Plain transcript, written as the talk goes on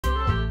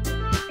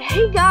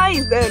Hey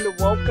guys, and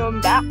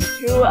welcome back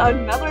to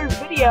another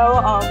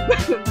video.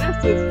 This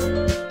is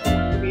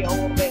going to be a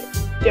little bit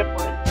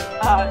different.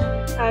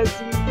 As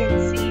you can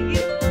see,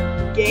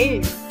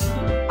 game.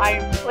 I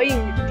am playing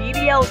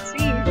DDLC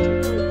to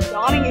prove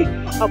Donnie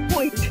a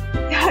point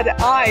that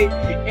I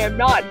am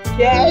not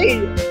gay.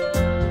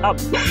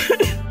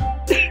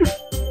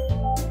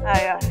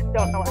 I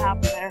don't know what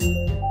happened there.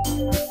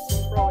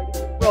 That's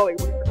really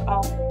weird.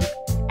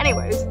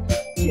 Anyways,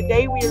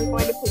 today we are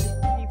going to be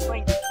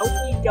playing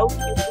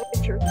DOKI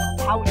Literature Club.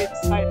 How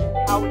excited.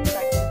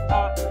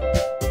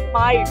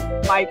 My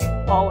mic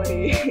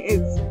quality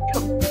is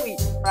complete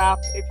crap,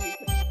 if you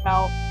can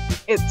tell.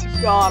 It's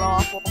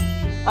god-awful.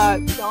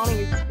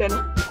 Donnie's been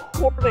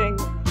recording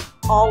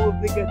all of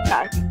the good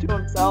tech to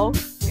himself,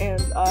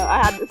 and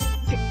I had to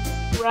stick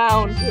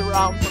around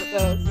for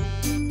this.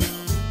 So,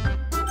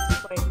 let's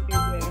play a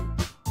new game.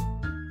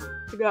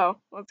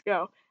 Let's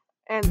go.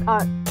 And,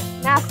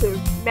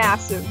 massive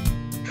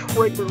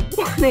trigger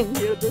warning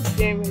here. This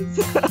game is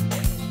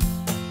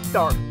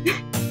dark.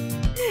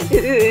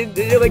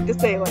 I like to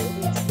say, like,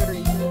 it's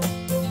very good.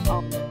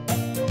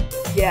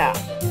 Yeah.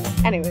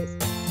 Anyways.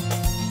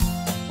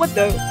 What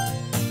the?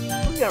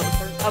 We're gonna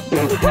return up.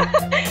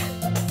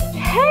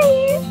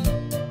 Hey!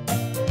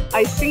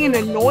 I see an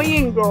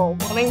annoying girl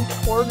running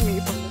toward me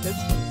from the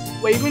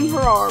distance, waving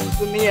her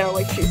arms in the air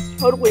like she's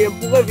totally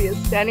oblivious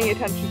to any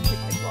attention to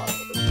my class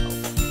of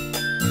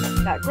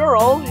herself. That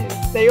girl is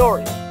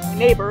Sayori, my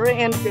neighbor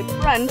and good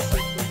friend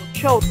since we were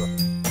children.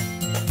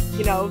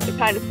 You know, the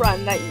kind of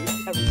friend that you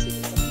never see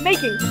yourself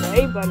making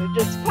today, but it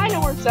just kind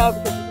of works out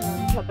because we've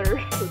known each other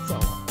for so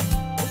long.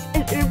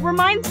 It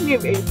reminds me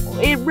of April.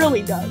 It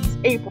really does.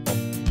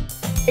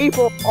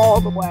 April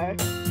all the way.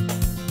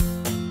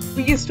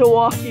 We used to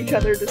walk each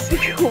other to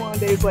school on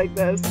days like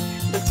this,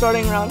 but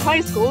starting around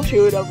high school, she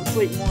would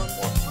oversleep more and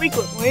more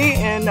frequently,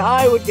 and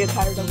I would get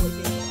tired of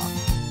waking her up.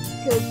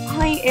 Because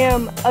I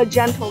am a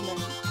gentleman.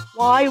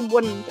 Why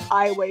wouldn't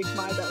I wake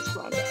my best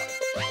friend up?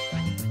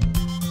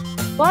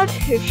 But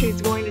if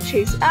she's going to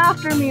chase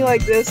after me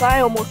like this, I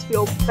almost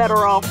feel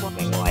better off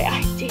running away.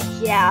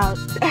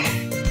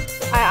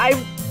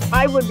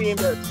 I would be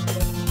embarrassed.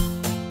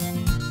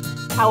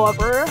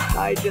 However,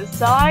 I just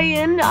sigh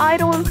and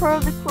idle in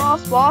front of the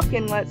crosswalk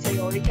and let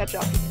Sayori catch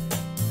up to me.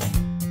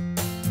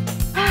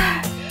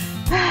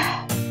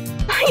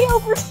 I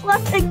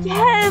overslept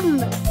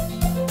again!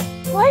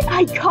 What?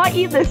 I caught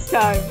you this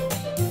time!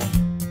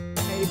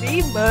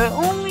 Maybe, but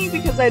only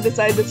because I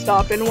decided to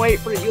stop and wait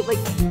for you. Like,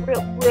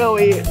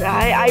 really,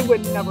 I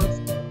would never.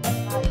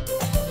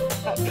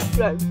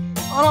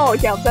 On all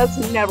accounts, that's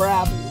never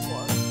happened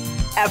before.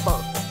 Ever.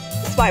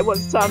 Despite what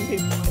some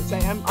people might say,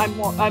 I'm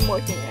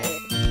working at it.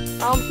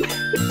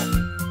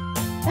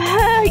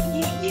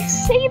 You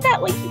say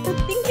that like you're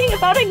thinking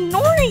about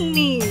ignoring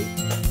me.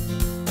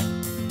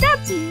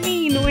 That's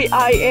mean.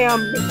 I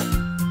am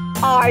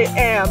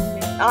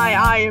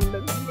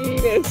the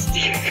meanest,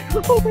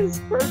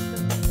 cruelest person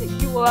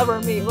you will ever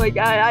meet. Like,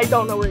 I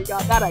don't know where you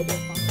got that idea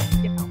from,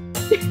 you know.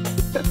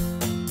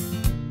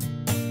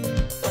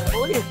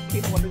 Well, if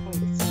people are going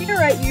to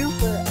stare at you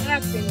for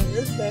acting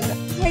weird, then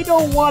I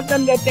don't want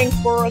them to think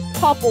for a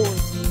couple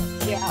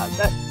reasons. Yeah,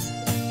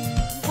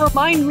 that's...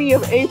 Remind me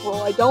of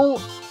April. I don't...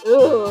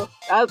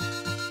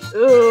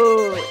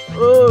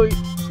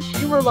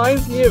 She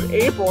reminds me of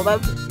April.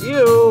 That's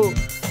you.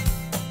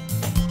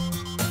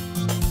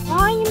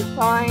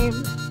 Fine.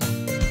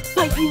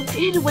 But you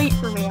did wait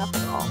for me after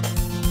all.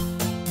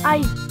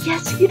 I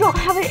guess you don't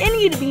have it in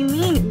you to be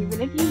mean,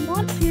 even if you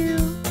want to.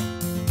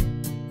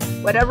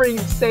 Whatever you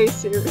say,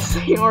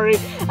 Sayori.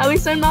 At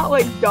least I'm not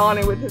like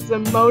Donnie with his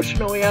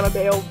emotionally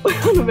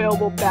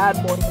unavailable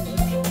bad boy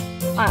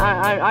image.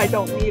 I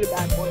don't need a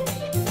bad boy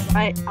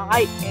image.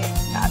 I am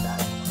that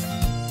bad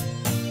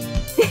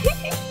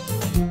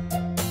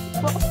boy.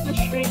 Cross the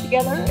street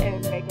together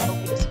and make our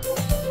way to school.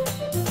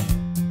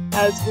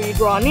 As we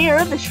draw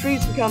near, the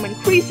streets become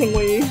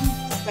increasingly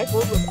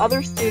speckled with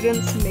other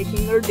students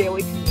making their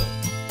daily commute.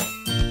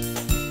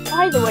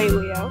 By the way,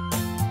 Leo,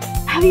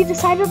 have you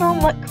decided on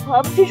what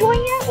club to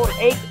join yet? Or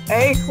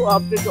a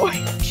club to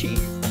join?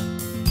 Jeez.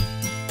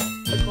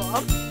 A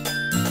club?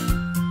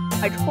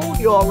 I told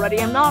you already,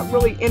 I'm not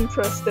really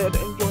interested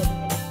in joining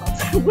any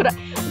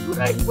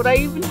clubs. Would I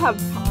even have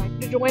time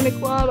to join a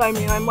club? I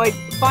mean, I'm like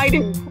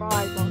fighting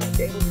crime on a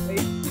daily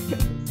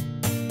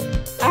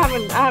basis. I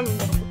haven't been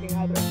looking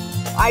either.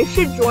 I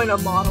should join a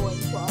modeling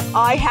club.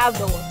 I have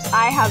the looks.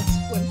 I have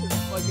splintered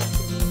plug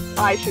experience.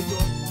 I should join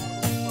a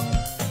modeling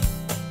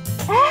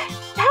club.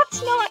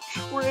 That's not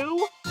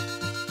true.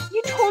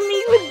 You told me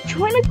you would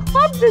join a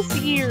club this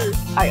year.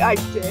 I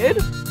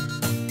did?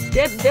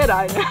 Did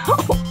I now?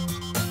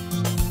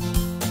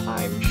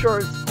 I'm sure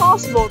it's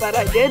possible that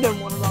I did in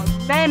one of our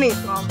many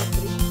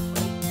conversations,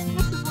 but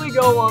specifically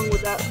go along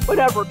with that,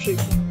 whatever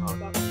she's going on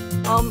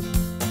about.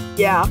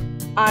 Yeah,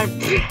 I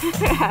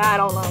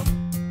don't know.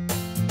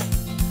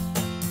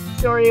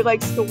 Sayori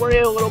likes to worry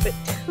a little bit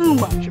too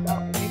much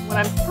about me when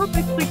I'm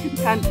perfectly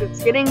content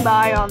just getting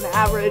by on the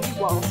average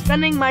while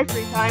spending my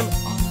free time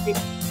on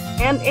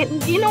And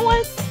you know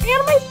what?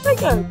 Anime's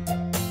pretty good.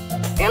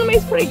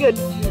 Anime's pretty good.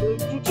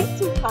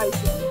 Jujutsu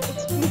Kaisen.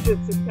 It's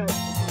Jujutsu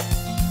Kaisen.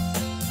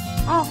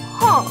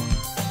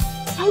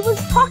 I was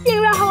talking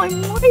about how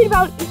I'm worried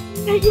about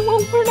that you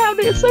won't learn how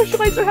to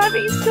socialize or have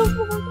any skills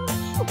before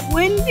that.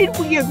 When did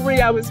we agree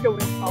I was going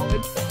to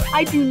college?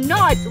 I do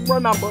not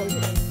remember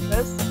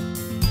this.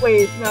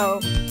 Wait,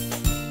 no.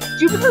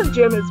 Jupiter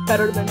Gym is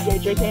better than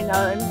JJK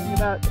now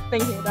that I'm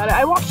thinking about it.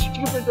 I watched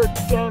Jupiter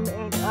Gym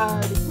and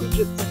the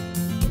Jujutsu.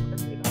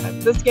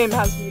 This game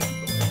has me.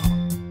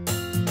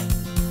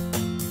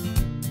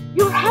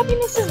 Your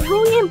happiness is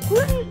really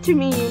important to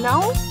me, you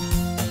know?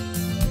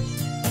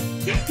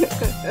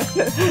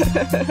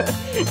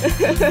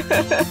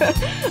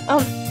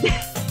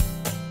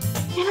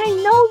 And I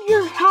know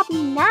you're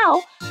happy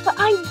now, but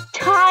I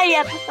die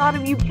at the thought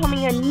of you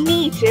becoming a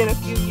NEET in a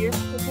few years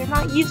because you're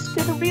not used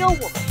to the real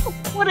world.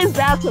 What is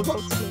that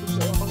supposed to do,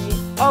 me?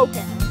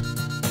 Okay.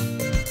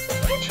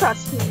 You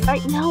trust me,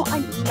 right? No,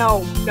 I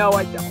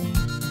don't.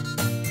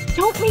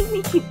 Don't make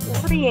me keep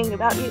worrying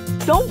about you.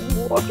 Don't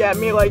look at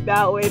me like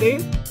that, lady.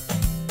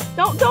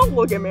 Don't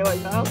look at me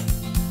like that.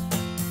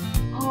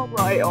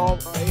 Alright. I'll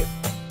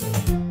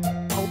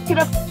get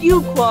a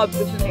few clubs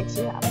if it makes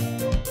you happy.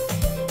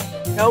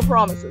 No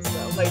promises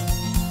though, like,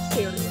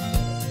 seriously.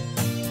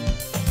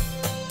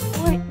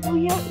 Wait, will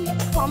you at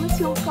least promise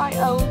you'll try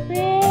a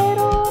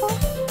little?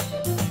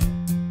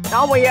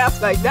 Not when you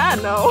ask like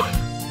that, no.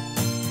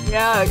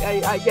 Yeah,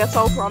 I guess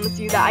I'll promise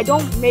you that. I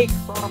don't make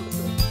promises.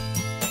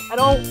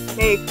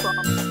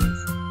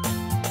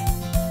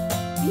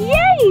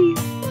 Yay!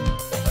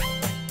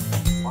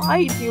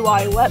 Why do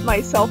I let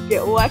myself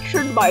get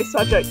lectured by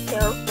such a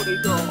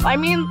carefree girl? I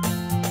mean,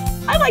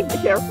 I like the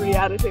carefree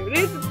attitude.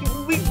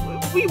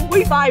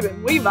 We vibing.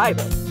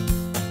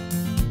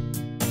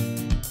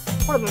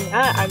 More than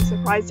that, I'm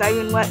surprised I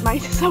even let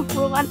myself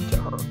relent to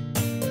her.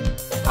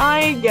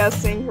 I guess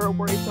seeing her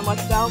worry so much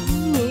about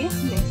me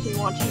makes me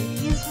want to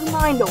ease her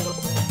mind a little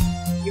bit.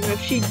 Even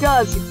if she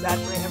does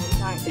exaggerate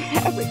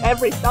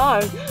every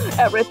time,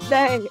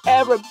 everything,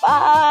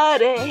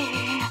 everybody.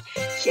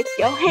 Shake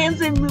your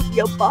hands and move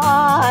your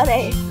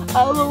body.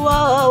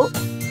 Oh,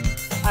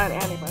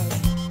 anyways.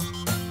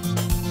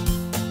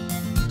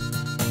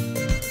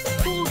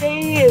 School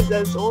day is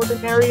as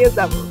ordinary as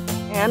ever,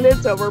 and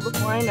it's over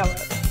before I know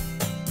it.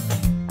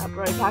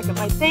 After I pack up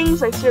my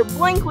things, I stare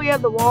blankly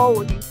at the wall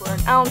looking for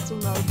an ounce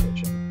of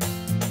motivation.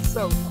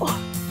 So, clubs.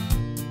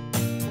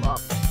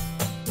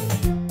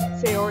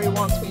 Sayori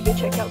wants me to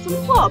check out some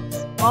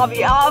clubs.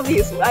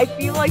 Obviously, I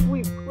feel like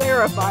we've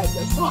clarified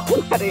this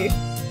already.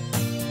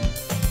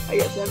 I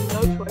guess I have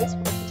no choice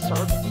but to start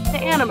with the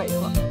anime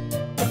club.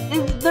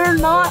 Is there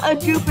not a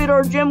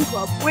Jupiter Gym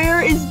Club?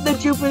 Where is the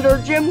Jupiter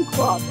Gym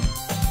Club?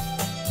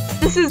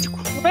 This is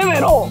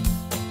criminal!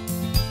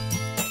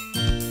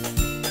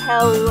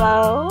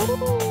 Hello?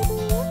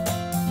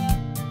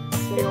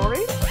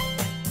 Sayori?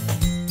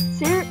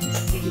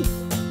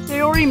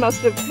 Sayori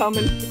must have come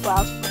into the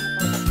classroom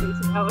and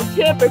spacing out.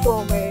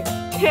 Typical me.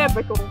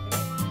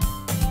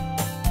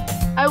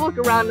 I look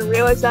around and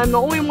realize that I'm the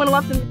only one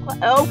left in the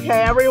class.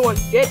 Okay, everyone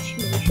ditched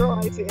me. Sure,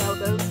 I see how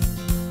it is.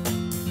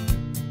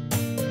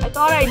 I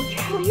thought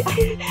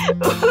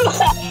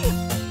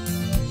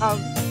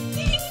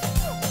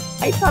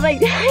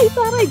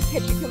I'd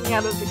catch you coming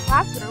out of the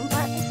classroom, but I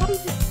saw you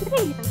just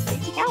sitting here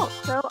spacing out,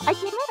 so I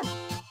came in.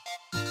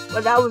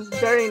 But that was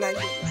very nice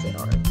of you to say,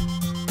 alright.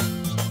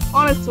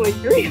 Honestly,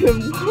 you're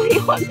even really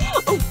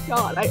oh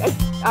god,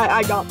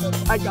 I got this.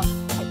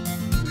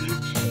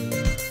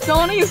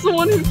 Donnie is the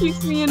one who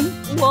keeps me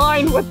in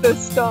line with this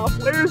stuff.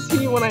 Where is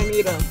he when I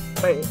need him?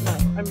 Wait, no,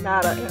 I'm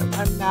mad at him.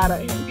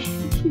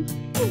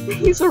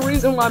 He's the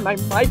reason why my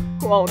mic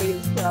quality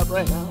is crap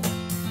right now.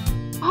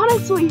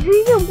 Honestly, you're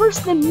even worse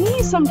than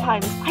me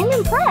sometimes. I'm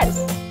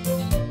impressed.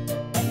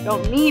 You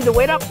don't need to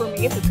wait up for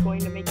me if it's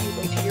going to make you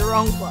wait to your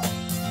own club.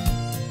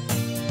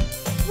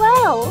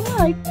 Well,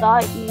 I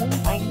thought you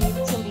might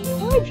need some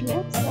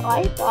encouragement, so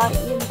I thought,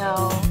 you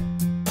know...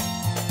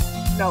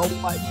 No,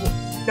 what?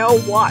 No,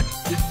 what?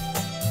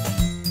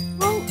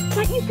 Well,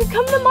 that you could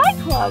come to my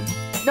club.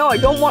 No, I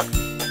don't want...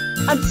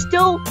 I'm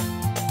still...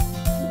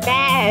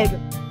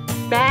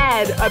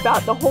 mad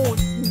about the whole...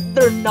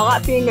 there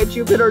not being a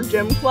Jupiter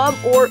Gym Club,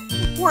 or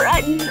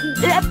at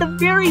the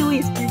very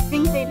least, you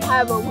think they'd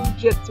have a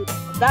Jujutsu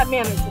Club. That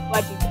man is a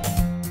legendary.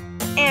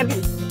 And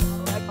he's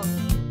I don't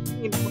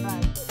mean what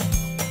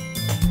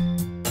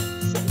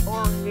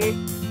Sorry.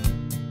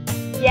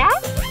 Yeah?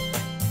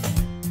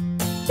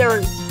 There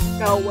is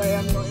no way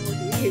I'm going with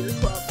you to your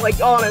club. Like,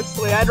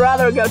 honestly, I'd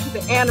rather go to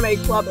the anime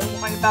club and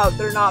whine about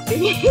there not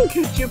being a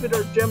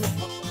Jupiter Gym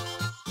Club.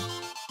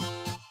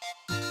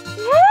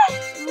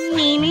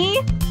 Mimi?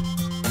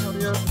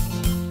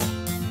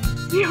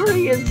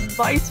 Sayori is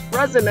vice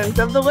president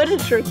of the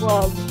literature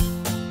club.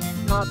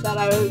 Not that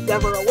I was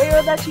ever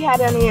aware that she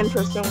had any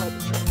interest in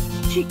literature.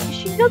 She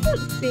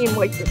doesn't seem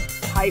like the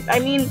type. I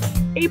mean,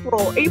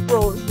 April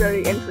is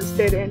very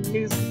interested in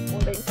news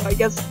reporting, so I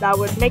guess that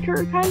would make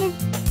her kind of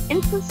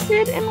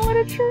interested in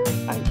literature.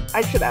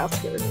 I should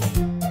ask her.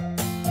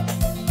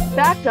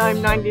 fact, I'm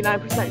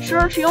 99%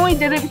 sure she only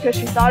did it because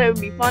she thought it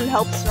would be fun to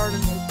help start a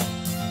new club.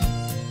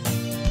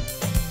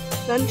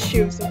 Since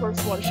she was the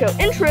first one to show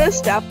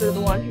interest after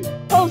the one who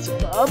proposed the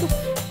club,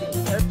 she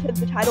inherited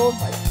the title of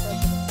vice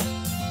president.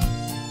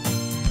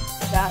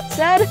 That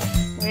said,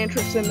 my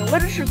interest in the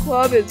literature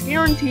club is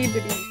guaranteed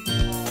to be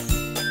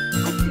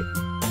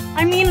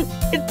I mean,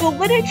 if the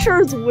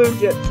literature is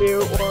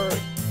Wujitsu or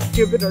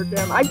Jupiter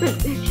Gym, I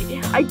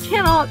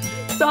cannot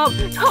stop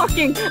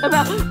talking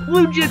about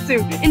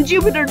Wujitsu and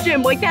Jupiter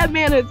Gym. Like, that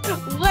man is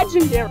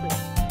legendary.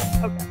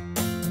 Okay.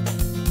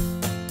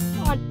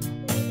 God,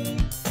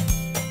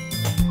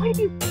 why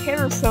do you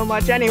care so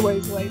much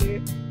anyways,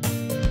 lady?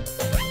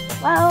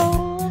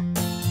 Well,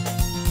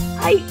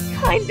 I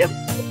kind of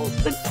told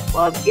the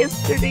club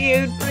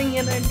yesterday I'd bring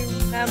in a new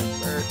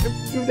member.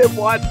 You did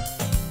what?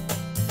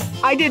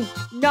 I did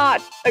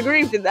not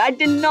agree to that. I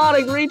did not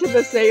agree to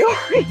the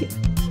Sayori.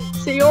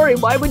 Sayori,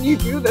 why would you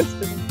do this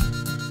to me?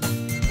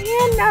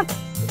 Man,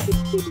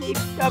 Natsuki makes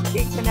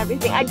cupcakes and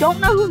everything. I don't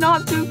know who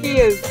Natsuki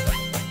is.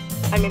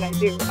 I mean, I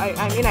do.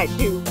 I mean, I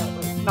do, but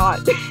like,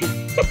 not.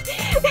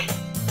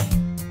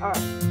 Alright.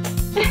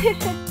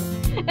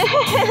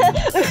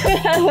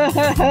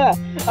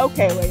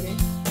 Okay, lady.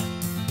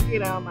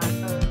 Get out of my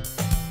nerves.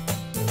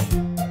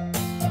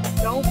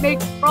 Don't make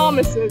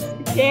promises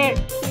you can't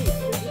keep.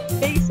 It's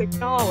basic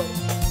knowledge.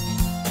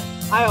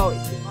 I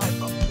always do my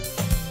promises.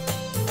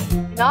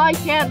 And I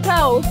can't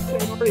tell if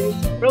Sayori is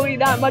really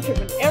that much of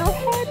an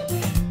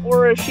airhead,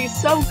 or if she's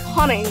so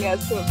cunning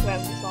as to have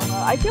planned this all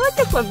out. I feel like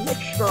it's a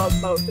mixture of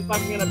both, if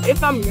I'm gonna be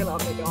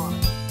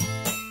honest.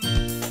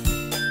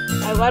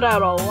 I let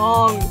out a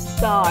long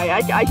sigh.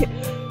 I can.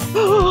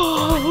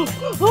 Oh,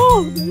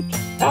 the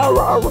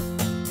terror!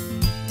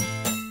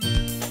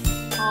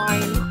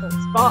 Fine, we'll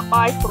stop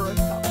by for a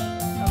cup,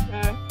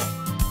 okay?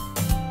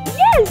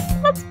 Yes,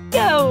 let's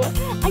go!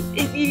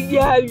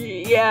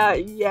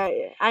 Yeah.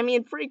 I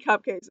mean, free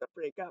cupcakes are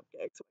free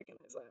cupcakes, what can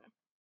I say?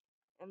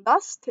 And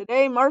thus,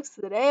 today marks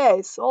the day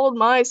I sold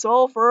my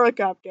soul for a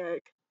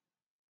cupcake.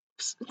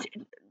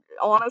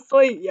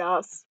 Honestly,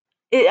 yes.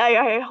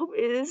 I hope,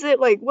 is it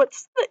like,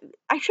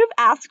 I should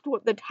have asked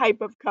what the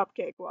type of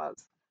cupcake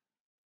was.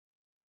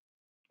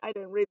 I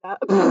didn't read that.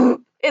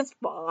 It's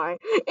fine.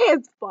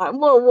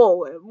 We'll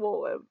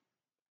live.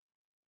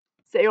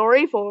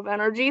 Sayori, full of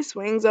energy,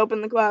 swings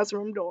open the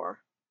classroom door.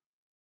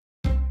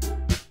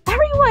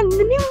 Everyone,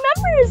 the new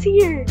member is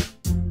here!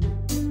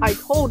 I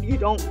told you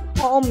don't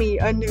call me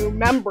a new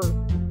member,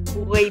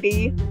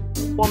 lady,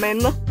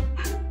 woman. I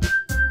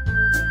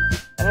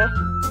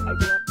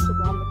glanced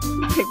around the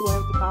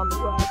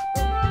classroom.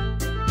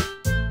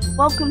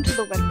 Welcome to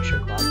the Literature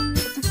Club.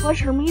 It's a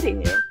pleasure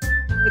meeting you.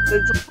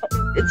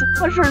 It's a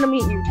pleasure to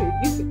meet you too.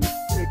 You seem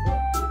pretty cool.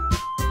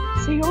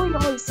 Sayori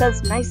always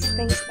says nice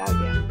things about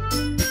you.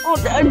 Oh,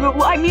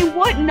 I mean,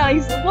 what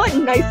nice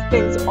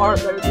things are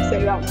there to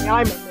say about me?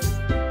 I'm amazing.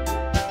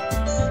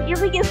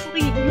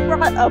 Seriously, you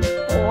brought a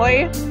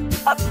boy?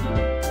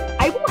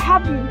 I will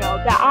have you know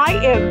that I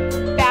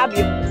am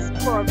fabulous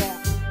for a man.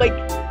 Like,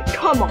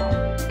 come on,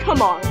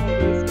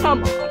 ladies,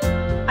 come on.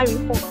 I mean,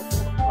 hold on.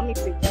 Let me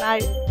see. Can I?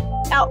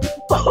 Ow.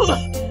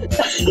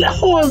 That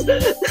was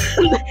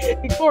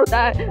before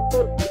that.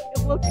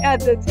 Look at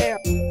this hair.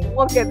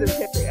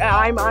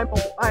 I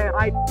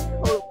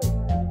totally.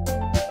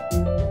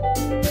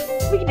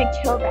 We need to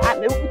kill the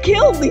atmosphere.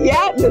 Kill the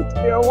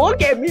atmosphere.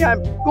 Look at me.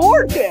 I'm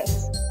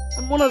gorgeous.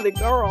 I'm one of the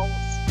girls.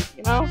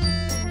 You know.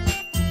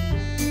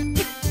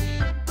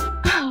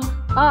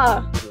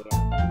 Yeah.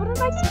 What a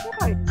nice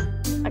surprise.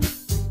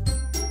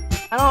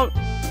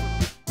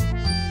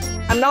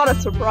 I'm not a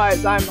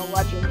surprise. I'm a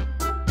legend.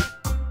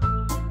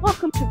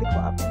 Welcome to the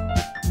club.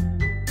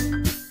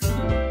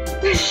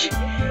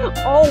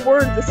 All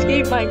words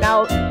escape my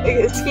mouth.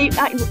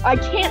 I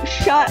can't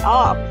shut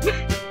up.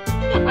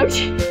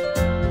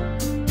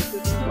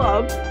 This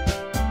club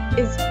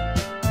is.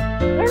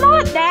 They're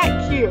not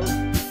that cute.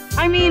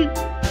 I mean,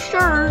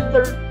 sure,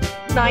 they're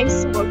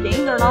nice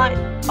looking. They're not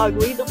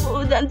ugly.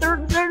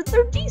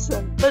 They're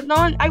decent, but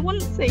not. I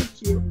wouldn't say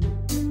cute.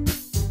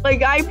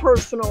 Like, I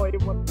personally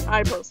wouldn't.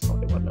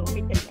 Let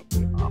me take my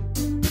cape off.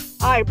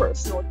 I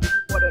personally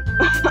wouldn't.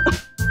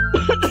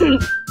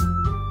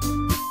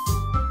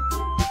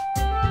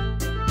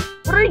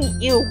 What are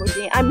you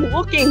looking at? I'm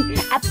looking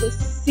at the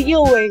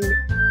ceiling.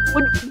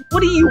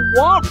 What do you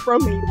want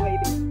from me,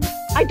 lady?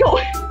 I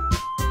don't.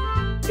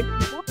 If you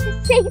want to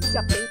say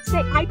something, say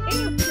I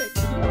answered.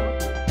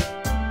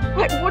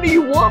 What do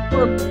you want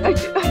from me? I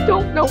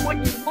don't know what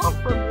you want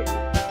from me.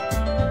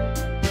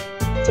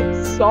 So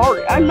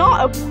sorry, I'm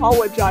not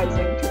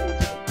apologizing to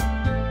these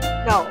people.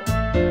 No.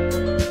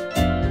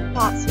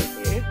 Not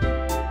Sophie.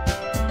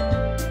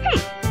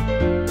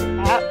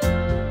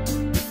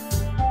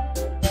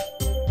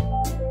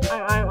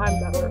 I'm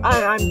better.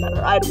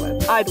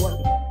 I'd win.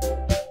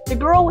 The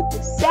girl with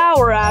the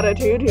sour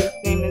attitude, whose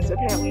name is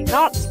apparently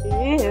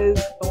Natsuki, is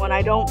the one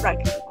I don't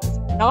recognize.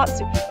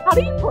 Natsuki. How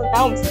do you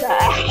pronounce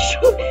that,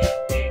 actually?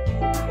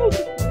 I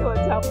just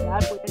realized how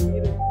badly I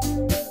needed it.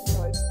 So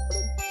I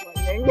started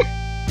playing.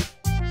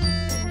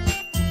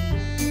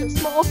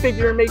 tall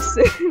figure makes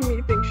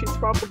me think she's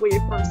probably a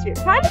first year.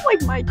 Kind of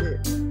like Mikey.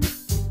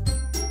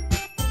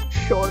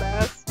 Short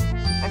ass.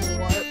 I mean,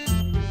 what?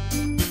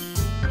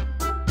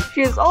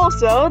 She is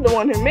also the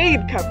one who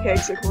made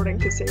cupcakes, according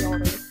to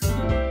Sayori.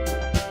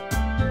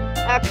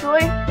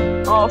 Actually,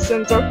 all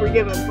sins are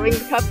forgiven. Bring the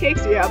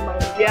cupcakes, you have my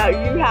way. Yeah,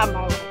 you have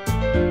my way.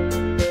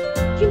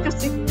 You can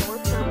just ignore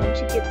her when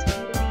she gets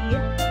moody.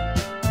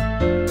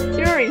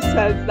 Sayori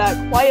says that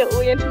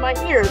quietly into my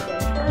ears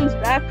and turns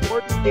back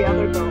towards the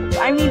other girls.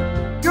 I mean,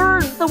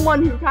 you're the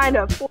one who kind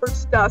of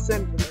forced us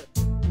into it.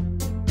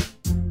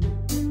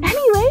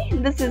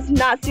 Anyway, this is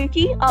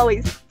Natsuki,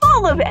 always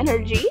full of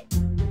energy.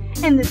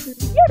 And this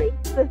is Yuri,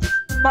 the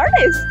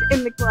smartest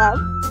in the club.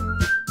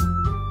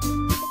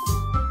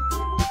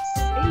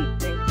 Say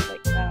things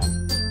like that.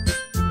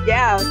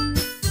 Yeah.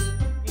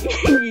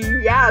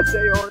 Yeah,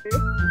 Sayori.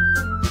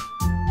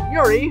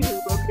 Yuri, who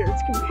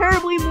appears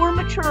comparably more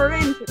mature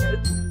and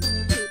timid,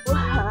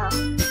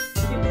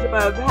 seems to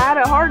have had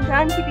a hard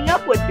time keeping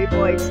up with people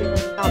like Sayori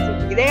and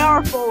Natsuki. They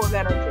are full of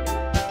energy.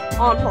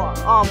 On par,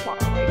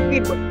 like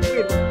feed with.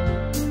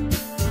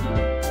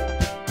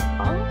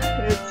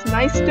 It's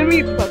nice to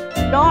meet, but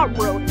not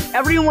really.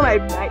 Everyone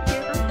I've met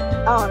here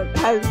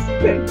has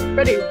been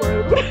pretty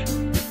rude.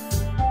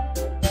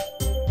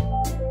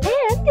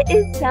 And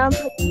it sounds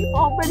like you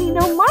already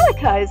know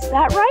Monica, is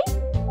that right?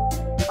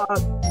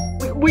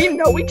 We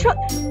know each other.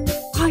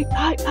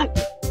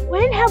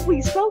 When have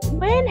we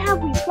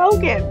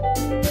spoken?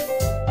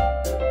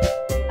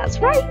 That's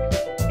right.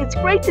 It's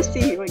great to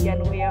see you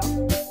again, Leo.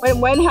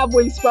 When have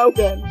we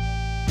spoken?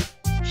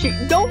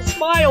 Don't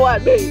smile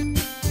at me.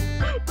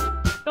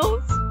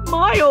 Don't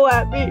smile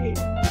at me.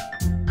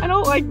 I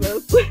don't like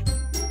this.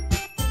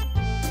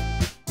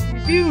 We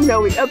do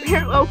know we do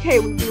know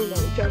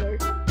each other.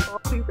 Well,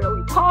 we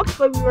barely talked,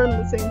 but we were in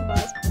the same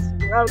class.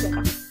 Okay.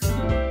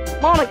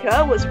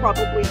 Monica was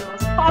probably the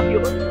most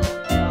popular girl.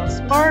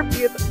 Smart,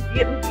 beautiful.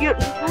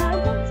 I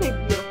wouldn't say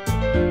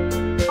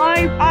beautiful.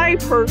 I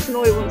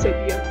personally wouldn't say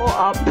beautiful.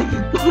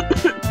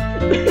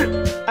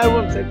 I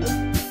wouldn't say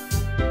beautiful.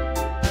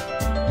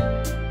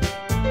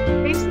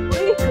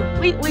 Basically,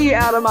 completely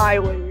out of my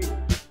league.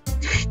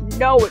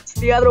 No, it's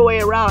the other way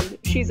around.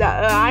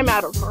 I'm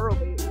out of her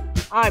league.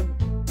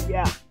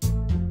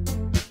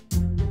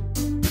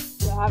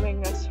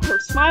 Having her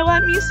smile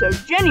at me so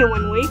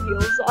genuinely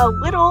feels a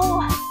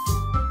little...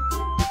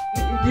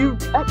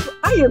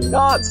 I am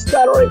not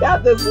stuttering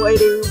at this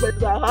lady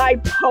with a high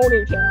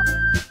ponytail.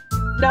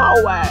 No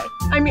way.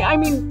 I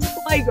mean,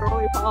 slay,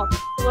 girly pop,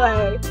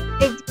 slay.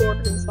 It's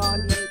gorgeous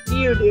on you.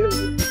 You do.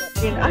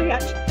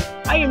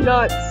 I am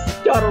not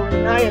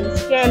stuttering. I am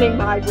standing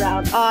my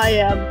ground. I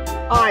am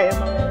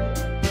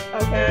amazing.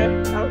 Okay.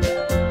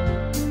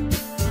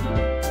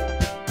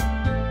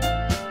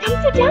 Come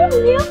sit down,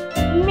 Leo.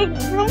 Make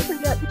room for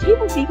you at the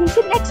table so you can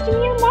sit next to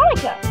me and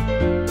Monica.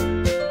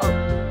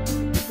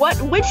 What?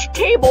 Which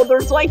table?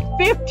 There's like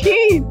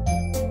 15!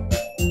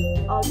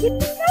 I'll get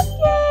the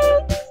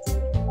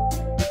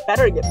cupcakes!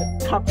 Better get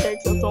the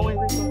cupcakes, that's the only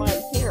reason why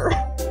I'm here.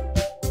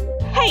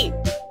 Hey!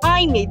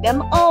 I need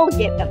them, I'll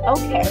get them,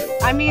 okay.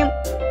 I mean,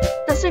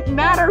 doesn't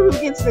matter who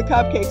gets the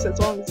cupcakes as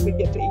long as we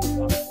get to eat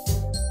them.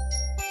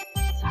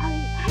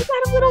 Sorry, I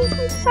got a little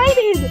too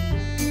excited!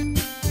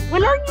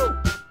 When are you...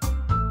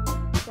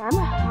 Then,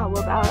 how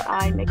about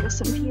I make us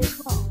some tea as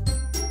well?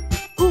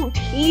 Ooh,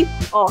 tea?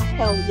 Oh,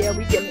 hell yeah,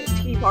 we getting a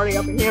tea party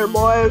up in here,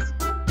 boys.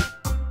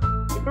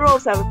 The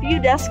girls have a few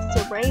desks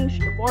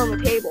arranged to form a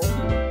table.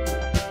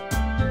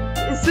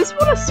 Is this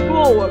what a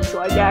school looks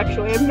like,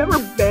 actually? I've never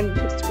been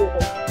to school.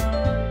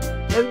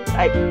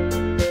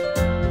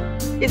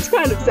 It's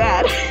kind of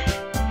sad.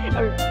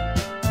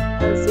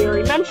 As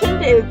Sayori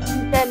mentioned, it's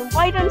been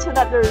widened so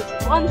that there's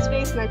one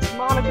space next to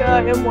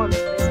Monica and one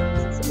space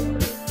next to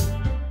Sayori.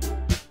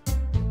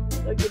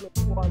 So give me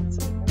 1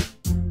 second.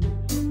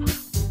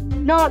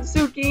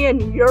 Natsuki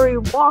and Yuri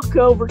walk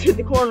over to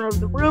the corner of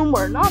the room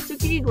where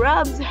Natsuki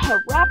grabs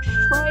a wrapped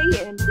tray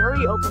and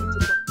Yuri opens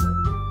it.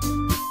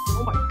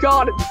 Oh my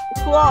god, it's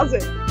the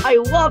closet! I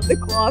love the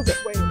closet!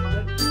 Wait a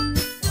minute.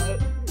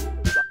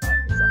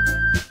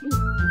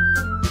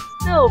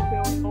 Still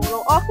feeling a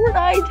little awkward,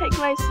 I take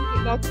my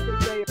seat next to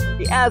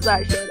Sayori, as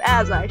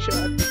I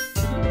should.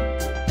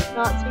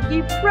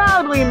 Natsuki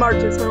proudly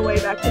marches her way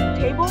back to the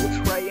table,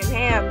 tray in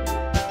hand.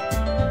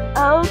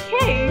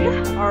 Okay,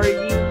 are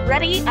you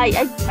ready? I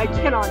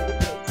cannot do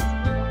this.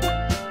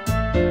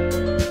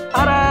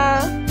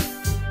 Ta-da!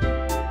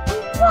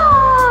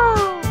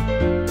 Wow!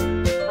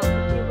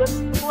 He lifts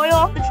the foil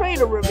off the tray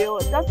to reveal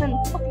a dozen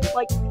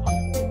puppy-like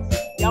cupcakes.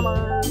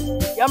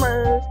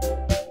 Yummers.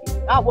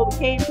 Not what we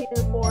came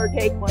here for.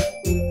 Take one,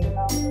 please.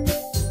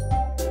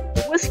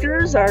 The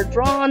whiskers are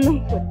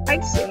drawn with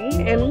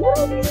icing and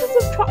little pieces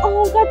of chocolate.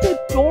 Oh, that's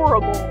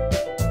adorable.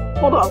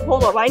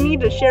 Hold up. I need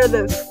to share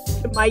this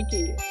to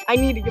Mikey. I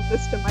need to give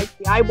this to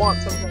Mikey. I want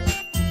some of this.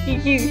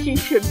 He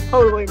should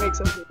totally make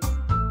some of these.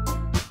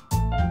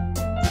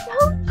 So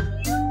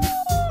cute!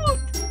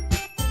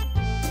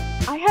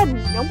 I had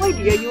no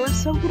idea you were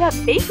so good at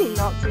baking,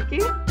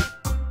 Natsuki.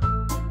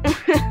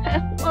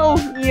 well,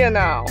 you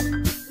know.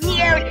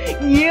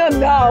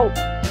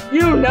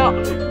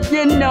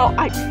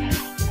 I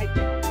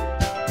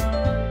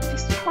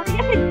just hurry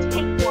up and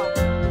take one.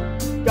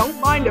 Don't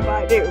mind if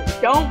I do.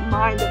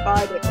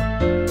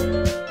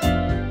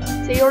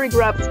 Sayori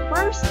grabs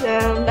first,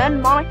 and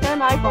then Monica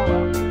and I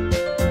follow.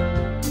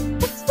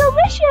 It's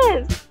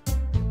delicious!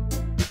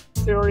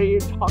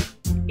 Sayori talks.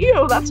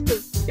 Ew, that's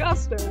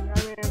disgusting.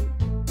 I mean,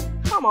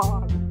 come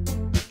on.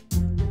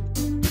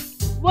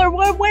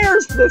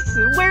 Where's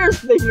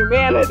the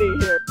humanity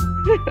here?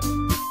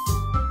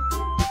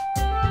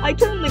 I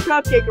turn the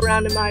cupcake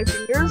around in my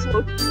fingers,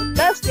 looking for the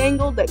best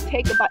angle to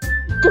take a bite.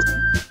 Just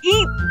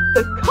eat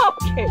the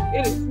cupcake.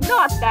 It is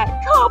not that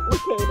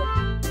complicated.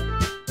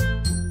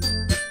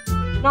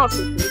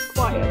 Natsuki is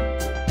quiet.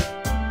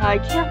 I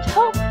can't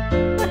help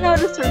but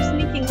notice her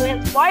sneaking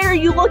glance. Why are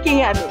you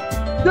looking at me?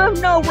 You have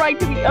no right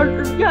to be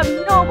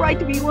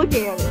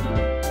looking at me.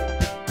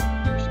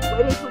 She's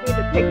waiting for me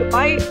to take a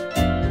bite.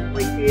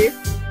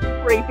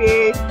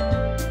 Creepy.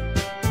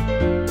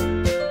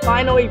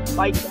 Finally,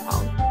 bite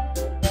down.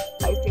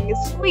 Icing is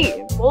sweet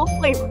and full of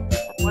flavor.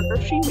 I wonder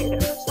if she made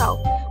it herself.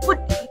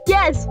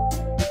 Yes!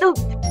 No,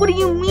 what do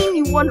you mean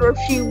you wonder if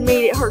she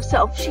made it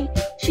herself? She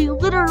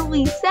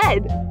literally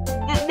said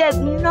that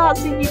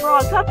Natsuki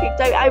brought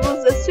cupcakes. I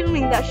was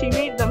assuming that she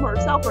made them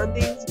herself. Are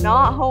these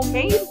not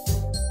homemade?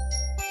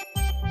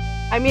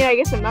 I mean, I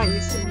guess I'm not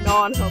used to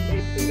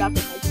non-homemade food.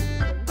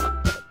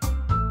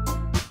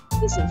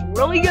 This is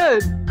really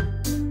good.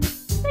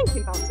 Thank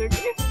you,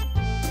 Natsuki.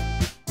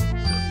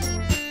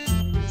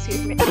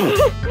 Excuse me.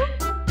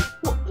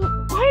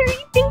 Why are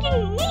you thinking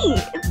me?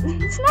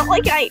 It's not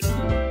like I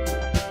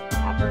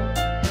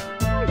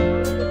heard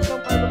this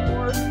somewhere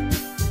before.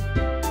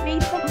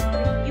 Made something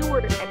for you or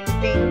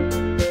anything.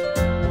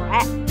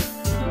 Brat.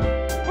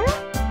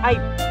 I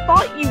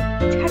thought you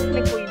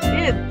technically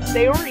did.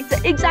 Sayori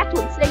said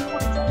exactly. Sayori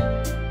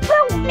said.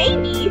 Well,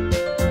 maybe,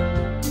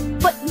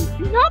 but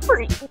not for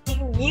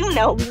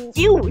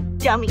you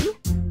dummy.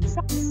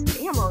 Stop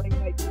stammering.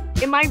 Like,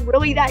 am I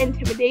really that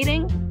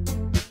intimidating?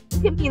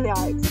 Look at me in the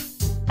eyes.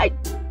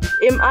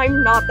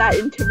 I'm not that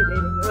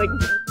intimidating. Like,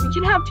 we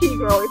can have tea,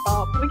 girly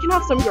pop. We can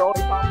have some girly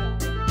pop now.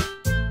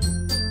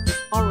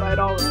 Alright.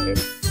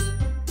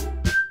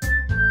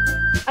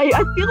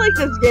 I feel like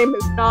this game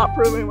is not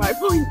proving my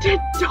point to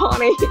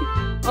Donnie.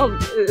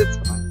 It's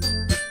fine.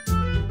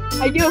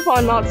 I give up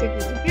on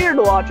Natsuki's weird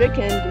logic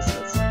and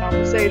dismiss the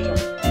conversation.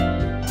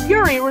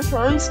 Yuri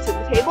returns to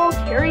the table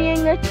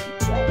carrying a tea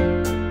set.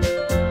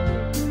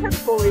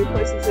 Carefully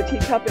places a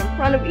teacup in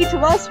front of each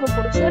of us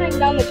before setting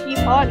down the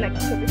teapot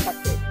next to the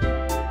cupcake.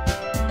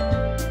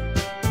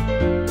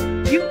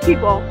 You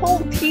keep a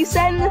whole tea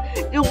set?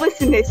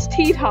 Listen, it's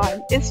tea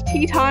time. It's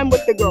tea time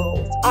with the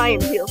girls. I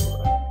am here for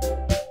it.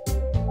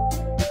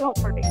 Don't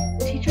worry,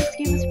 the teachers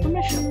gave us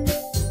permission.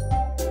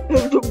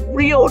 The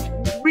real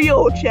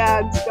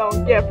Chads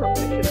don't get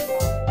permission.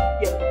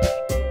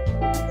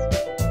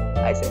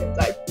 I say as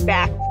I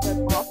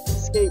backflip off the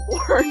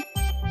skateboard.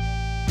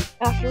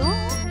 After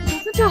all,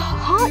 doesn't a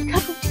hot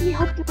cup of tea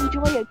help to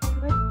enjoy a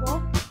good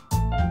book?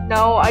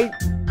 No,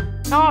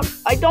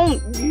 I don't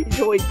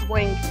usually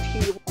drink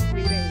tea while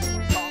reading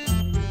comics.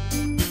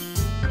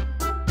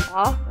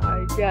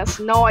 I guess.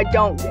 No, I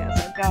don't guess.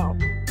 I don't.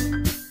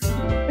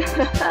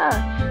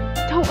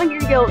 Don't let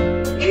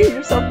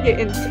yourself get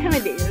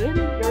intimidated.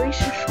 Yuri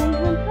should try to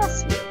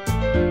impress you.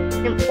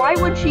 And why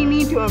would she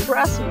need to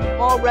impress me? I'm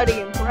already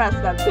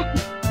impressed that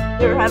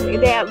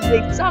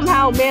they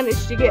somehow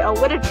managed to get a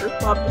literature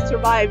club to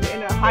survive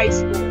in a high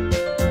school.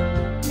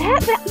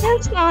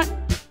 That's not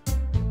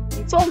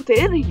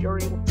insulted.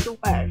 Yuri looks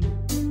away.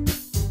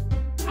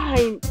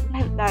 I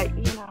meant that,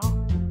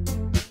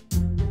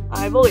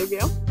 I believe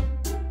you.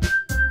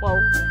 Well,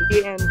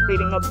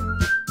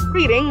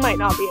 reading might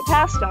not be a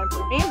pastime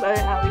for me, but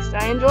at least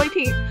I enjoy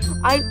tea.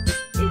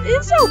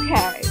 It's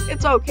okay.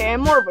 It's okay.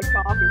 I'm more of a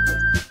coffee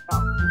person.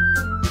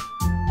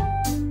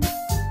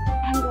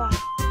 I'm glad.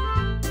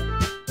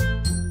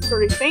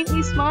 Yuri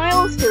faintly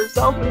smiles to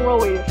herself in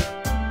relief.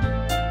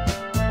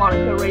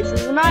 Monica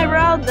raises an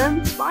eyebrow,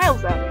 then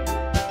smiles at me.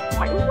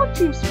 What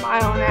you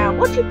smiling at?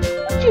 What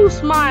you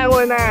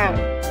smiling at?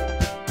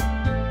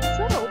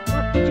 So,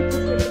 what did you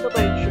consider the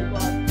literature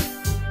club?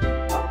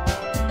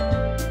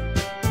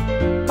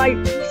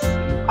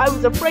 I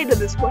was afraid of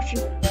this question.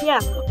 Yeah,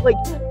 like,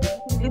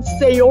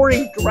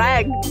 Sayori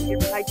dragged me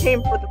and I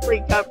came for the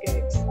free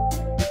cupcakes.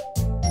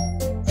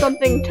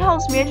 Something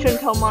tells me I shouldn't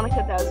tell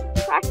Monica that I was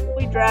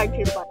practically dragged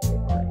here by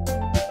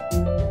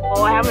Sayori.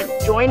 Well, I haven't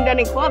joined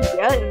any clubs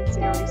yet, and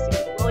Sayori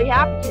seems really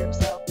happy here,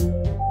 so.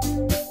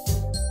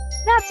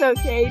 That's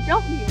okay,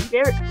 don't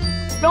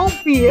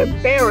be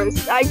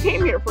embarrassed. I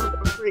came here for the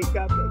free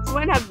cupcakes.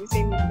 When have you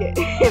seen me get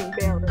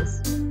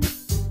embarrassed?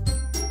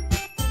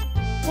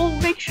 Well,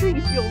 make sure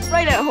you feel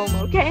right at home,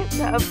 okay? It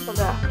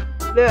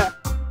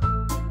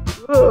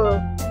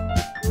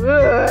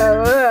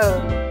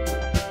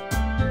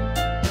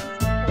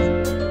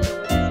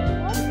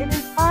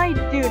is my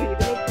duty to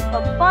make this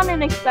club fun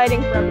and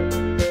exciting for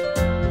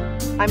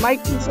everyone. I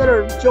might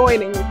consider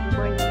joining if you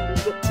bring me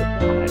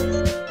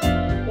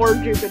or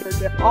Jupiter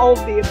Gym. All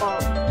of the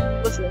above.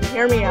 Listen,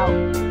 hear me out.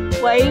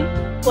 Play.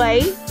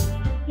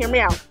 Hear me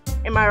out.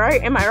 Am I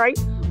right? Am I right?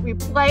 We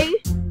play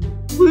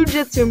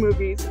Blujitsu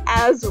movies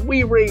as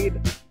we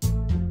read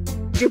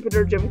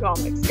Jupiter Gym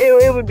comics.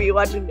 It would be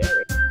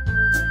legendary.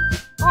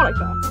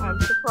 Monica, I'm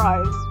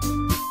surprised.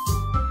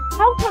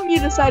 How come you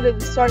decided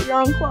to start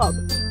your own club?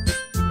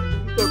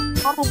 You could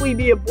probably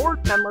be a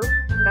board member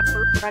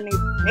for any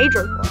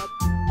major club.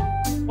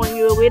 Weren't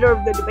you a leader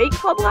of the debate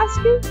club last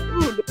year?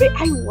 Ooh, debate.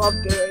 I love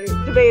debate.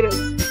 Debate is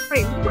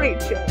pretty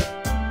chill.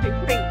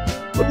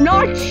 But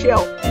not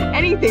chill.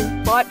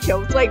 Anything but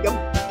chill. It's like a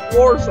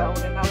war zone,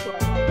 and that's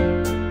what I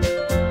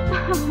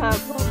like.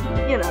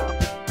 Well, you know.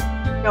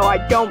 No, I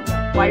don't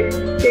know. Why are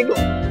you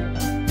giggling?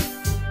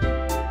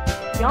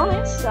 To be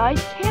honest, I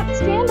can't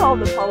stand all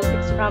the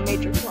politics around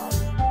major clubs.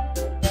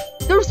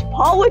 There's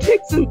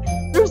politics in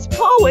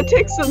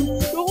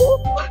school.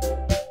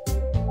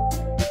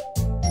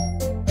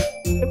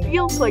 It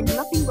feels like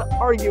nothing but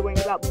arguing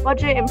about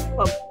budget and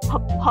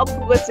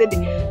publicity.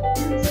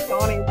 Where's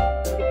Johnny?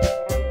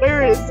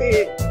 Where is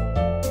he?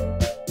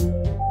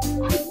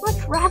 I'd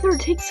much rather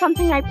take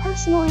something I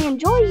personally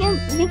enjoy and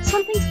make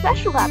something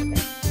special out of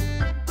it.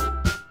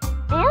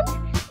 And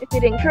if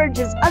it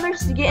encourages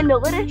others to get into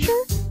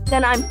literature,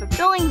 then I'm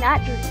fulfilling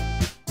that dream.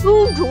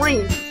 Who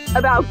dreams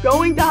about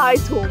going to high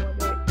school one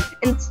day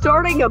and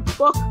starting a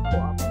book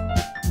club?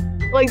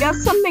 Like,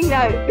 that's something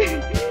that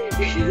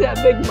that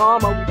Big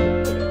Mama would do.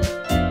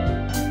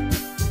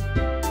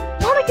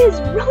 Monica is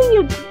really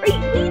a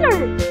great leader.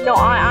 No,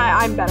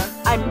 I'm better.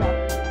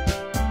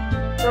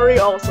 Yuri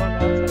also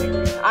knows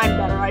anyway. I'm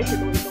better. I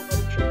should lead the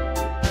literature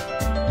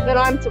club. Then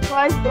I'm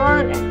surprised there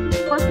aren't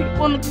any more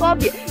people in the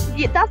club yet.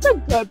 Yeah, that's a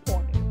good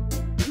point.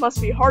 It must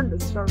be hard to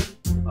start a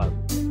club.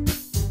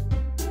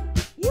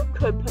 You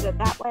could put it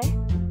that way.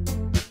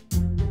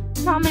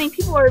 Not many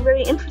people are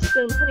very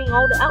interested in putting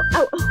all the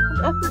effort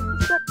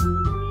to start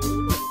something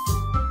new.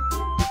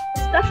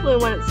 Especially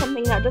when it's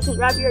something that doesn't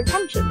grab your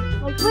attention,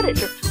 like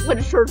literature.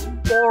 Literature's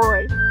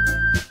boring.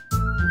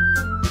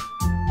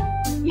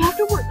 You have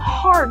to work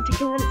hard to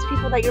convince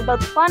people that you're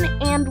both fun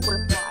and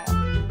worthwhile.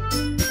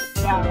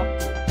 Yeah,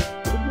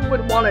 who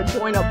would want to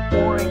join a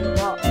boring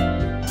club?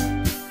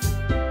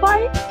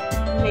 But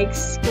make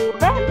school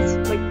events,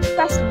 like the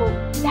festival,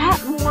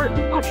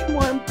 much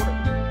more important.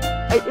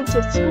 It's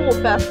a school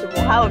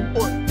festival, how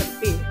important can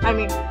it be? I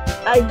mean,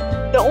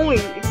 the only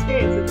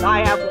experiences I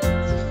have with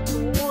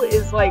school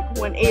is like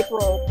when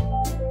April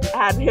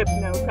had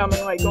Hypno come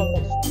and like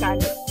almost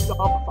kind of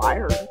zombify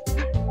her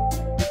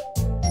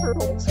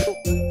whole school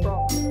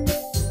from.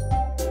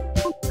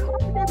 I'm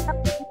confident that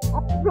we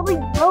can really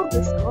grow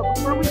this club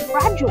before we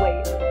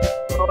graduate.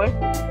 Really?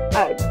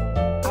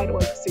 I'd like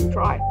to see you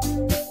try.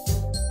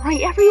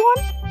 Right,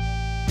 everyone?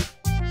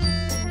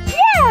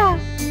 Yeah!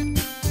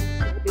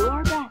 We'll do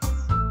our best.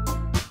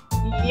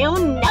 You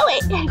know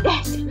it!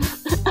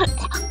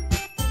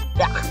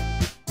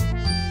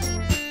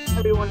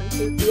 Everyone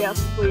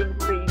enthusiastically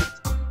agrees.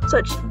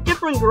 Such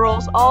different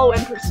girls, all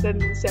interested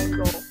in the same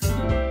goal.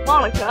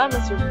 Monica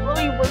must have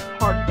really worked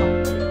hard for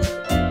this.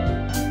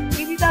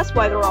 Maybe that's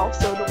why they're all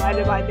so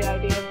delighted by the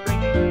idea of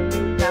bringing a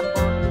new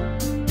member.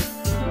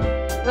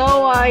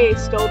 Though I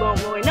still don't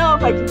really know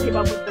if I can keep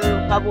up with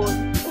their level of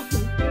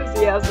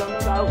enthusiasm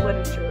about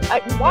literature.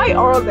 Why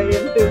are they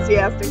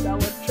enthusiastic about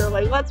literature?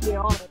 Like, let's be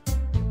honest.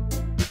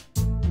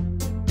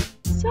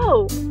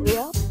 So,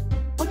 Leo,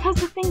 what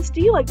kinds of things do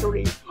you like to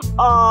read?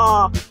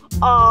 Well,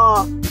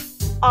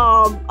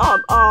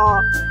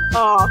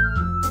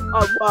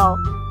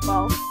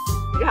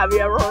 have you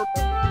ever heard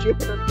of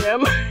Jupiter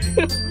Gym?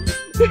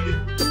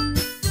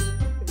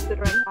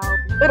 Considering how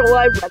little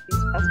I've read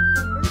these past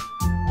years,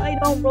 I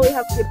don't really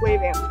have a good way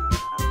of answering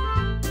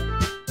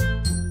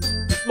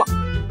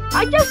that.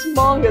 I guess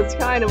manga's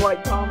kind of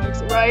like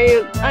comics,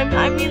 right?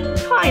 I mean,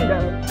 kind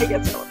of. I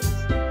guess it is.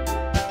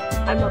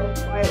 I'm not a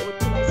quiet look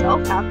to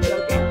myself, half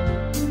joking.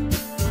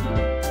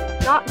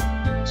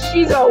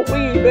 She's a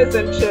weeb,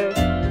 isn't she?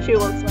 She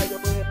looks like a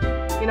weeb.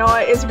 You know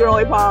what? It's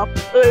girly pop.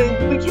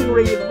 We can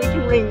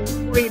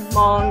read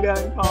manga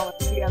and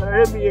comics together.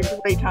 It'd be a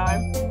great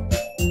time.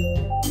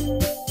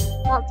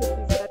 Not to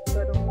be said,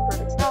 but only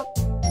critics up.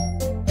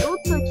 It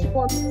looks like she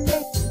wants to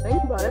say something,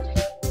 but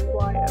it's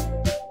quiet.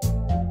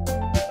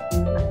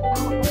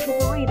 Not much of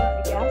a reader, I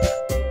guess.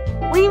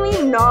 What do you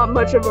mean, not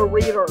much of a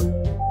reader?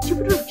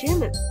 Jupiter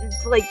Gym is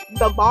like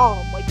the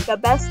bomb, like the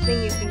best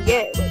thing you can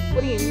get. Like,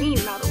 what do you mean,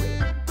 not a reader?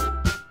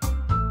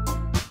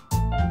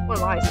 What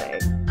am I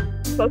saying?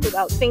 Spoke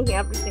without thinking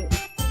everything.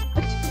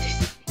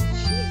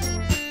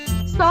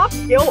 Stop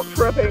guilt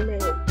tripping me.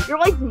 You're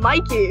like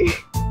Mikey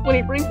when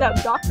he brings out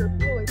Dr.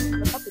 Feelings from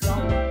the puppy dog.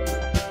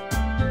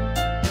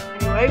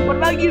 Anyway, what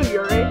about you,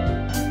 Yuri?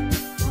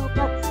 Well,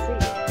 let's see.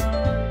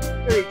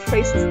 Yuri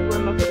traces the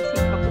rim of her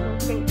teacup with her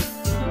fingers.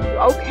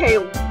 Okay,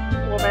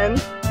 woman.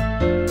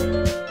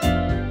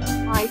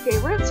 My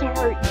favorites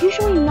are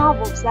usually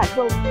novels that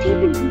go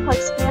deep in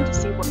complex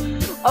fantasy work.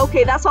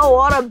 Okay, that's a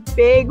lot of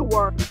big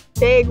words.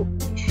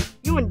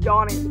 You and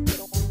Donnie, you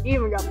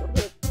even got the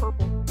whole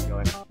purple thing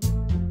going on.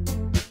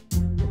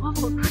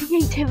 for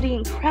creativity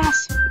and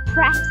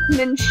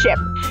craftsmanship.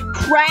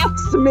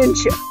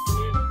 Craftsmanship!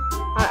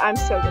 I'm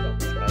so good at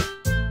this, guys.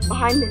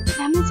 Behind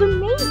them is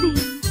amazing!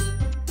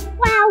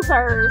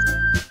 Wowzers!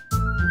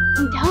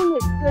 And telling a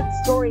good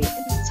story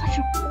in such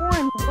a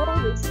foreign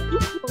world is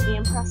equally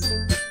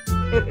impressive.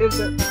 Is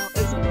it now?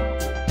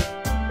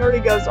 Yuri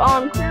goes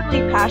on,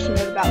 clearly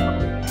passionate about her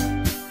work.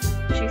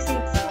 She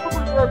seems so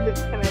reserved and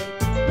timid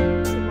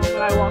the moment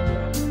I walk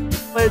in,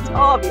 but it's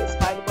obvious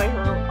by the way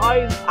her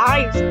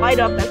eyes light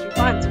up as she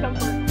finds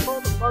comfort in the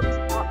world of books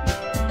and not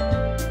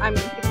people. I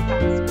mean, people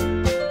kind of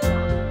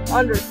so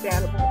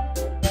understandable.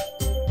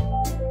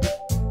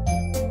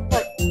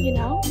 But, you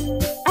know,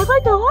 I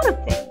like a lot of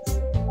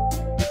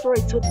things.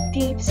 Stories with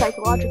deep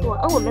psychological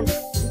elements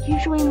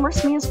usually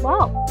immerse me as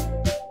well.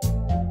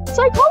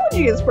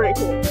 Psychology is pretty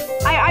cool.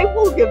 I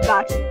will give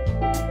that to you.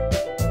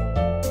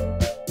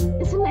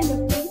 Isn't it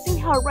amazing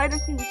how a writer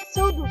can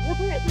so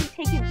deliberately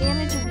take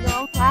advantage of your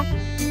own lack of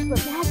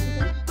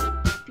imagination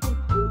to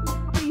completely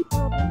free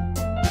from it?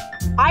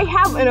 I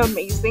have an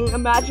amazing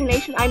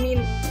imagination. I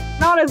mean,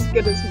 not as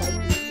good as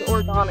Mikey's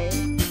or Donnie's,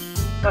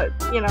 but,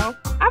 you know,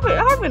 I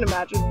have an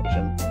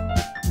imagination.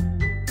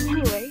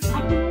 Anyway,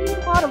 I've been reading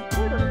a lot of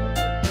horror.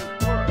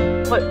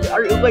 What,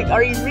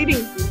 are you reading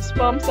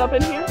Goosebumps up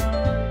in here?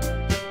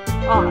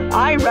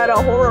 I read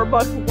a horror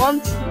book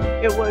once.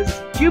 It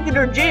was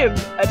Jupiter Jim,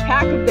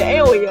 Attack of the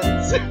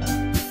Aliens.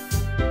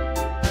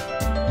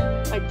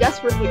 I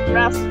desperately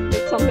grasped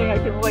at something I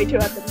can relate to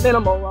at the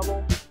minimal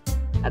level.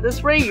 At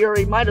this rate,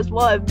 Yuri might as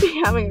well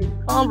be having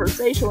a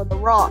conversation with The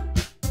Rock.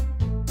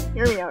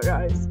 Hear me out,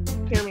 guys.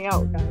 Hear me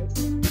out, guys.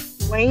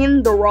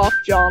 Dwayne The Rock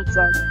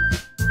Johnson.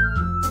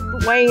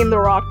 Dwayne The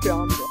Rock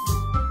Johnson.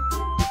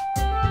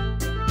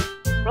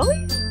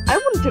 Really? I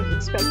wouldn't have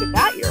expected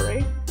that,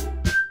 Yuri.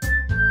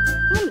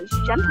 I'm as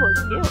gentle as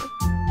you.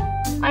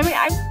 I mean,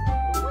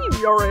 leave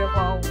Yuri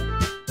alone.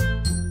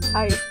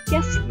 I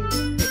guess you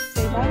could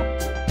say that.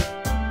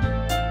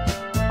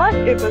 But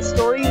if a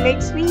story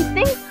makes me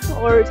think,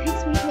 or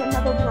takes me to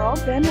another world,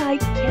 then I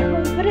can't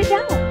really put it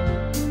down.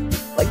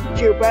 Like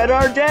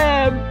Jupiter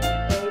Jim!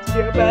 It's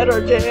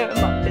Jupiter Jim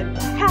up in the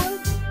house.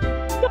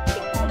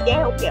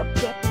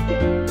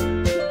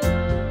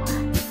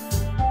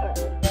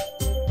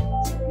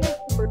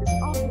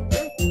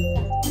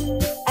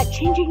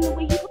 Changing the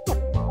way you look at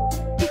the world,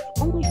 if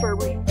only for a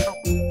brief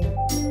moment.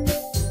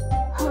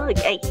 Ugh,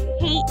 I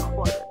hate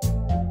horror.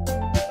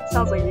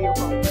 Sounds like you're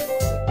wrong.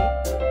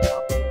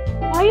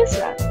 Why is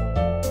that?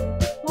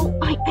 Well,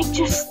 I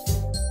just...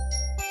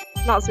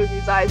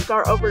 Natsuki's eyes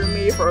start over to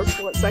me for a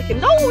split second.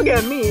 Don't look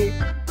at me!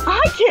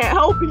 I can't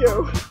help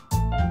you!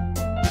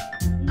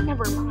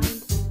 Never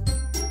mind.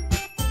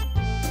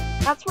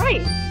 That's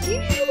right. You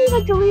usually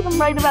like to leave them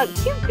right about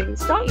cute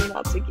things, don't you,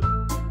 Natsuki?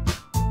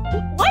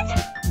 What?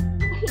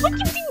 What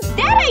gives you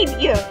that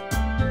idea?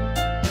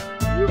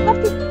 You left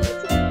a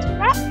piece of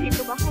scrap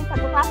paper behind at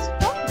the last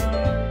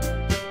document.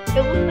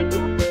 It looked like you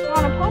were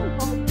on a poem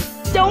called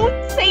Don't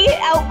Say It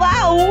Out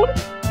Loud!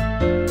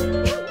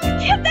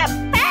 Get that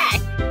back!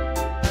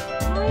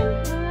 Fine.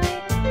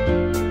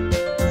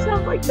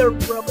 Sounds like they're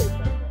really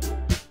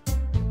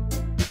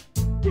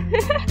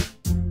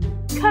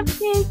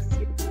Cupcakes,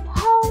 your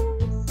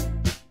poems,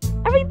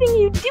 everything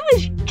you do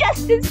is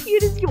just as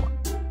cute as you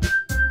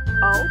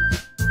are.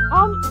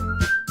 Oh?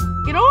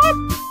 You know what?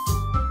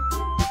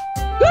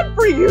 Good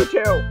for you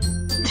two!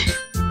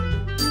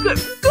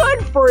 good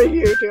for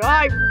you two!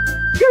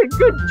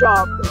 Good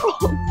job,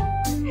 girls!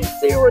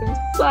 See where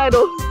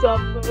recital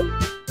stuff is.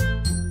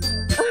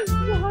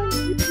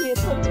 Yuki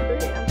puts her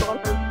hands on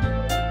her.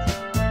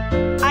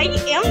 I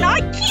am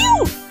not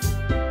cute!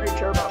 Are you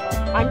sure about that?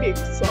 I'm being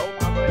so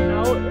loud right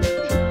now. It's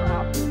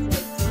crap. It's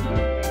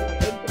like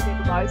sleeping in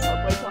my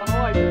subway tunnel.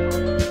 I just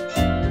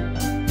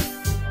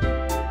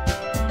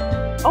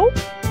Oh!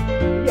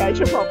 Yeah, I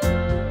should probably put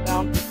it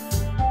down.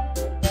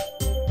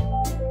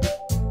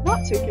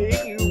 Natsuki,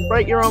 you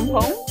write your own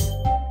poems?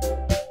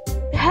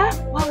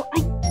 Well,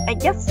 I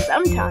guess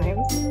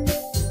sometimes.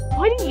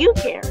 Why do you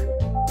care?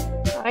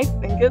 I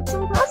think it's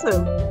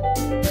impressive.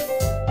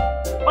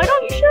 Why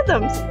don't you share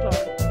them sometimes?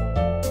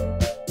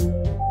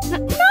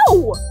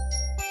 No!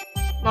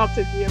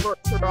 Natsuki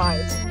averts her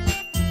eyes.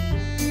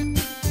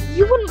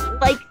 You wouldn't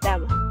like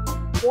them.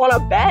 Wanna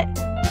bet?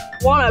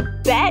 Wanna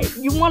bet?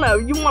 You wanna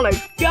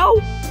go?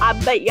 I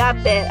bet. I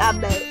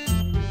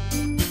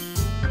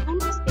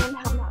understand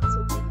how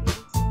Natsuki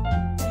feels.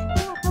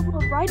 That level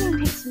of writing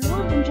takes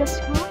more than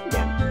just confidence.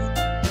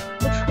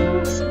 The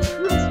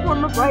truest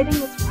form of writing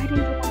is writing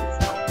to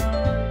oneself.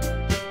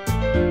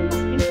 You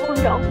must be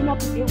willing to open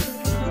up your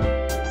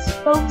feelings,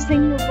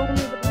 exposing your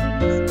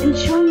vulnerabilities, and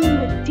showing them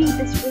the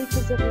deepest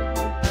reaches of your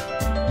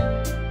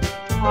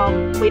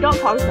heart. We don't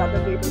talk about the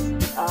deepest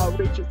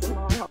reaches of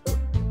my heart.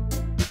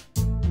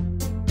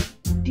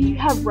 Do you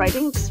have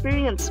writing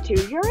experience too,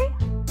 Yuri?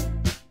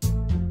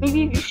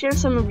 Maybe if you share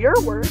some of your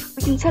work,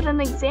 we can set an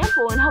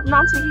example and help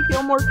Natsuki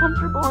feel more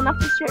comfortable enough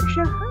to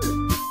share hers.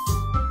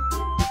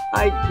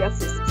 I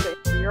guess it's the same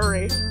for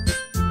Yuri.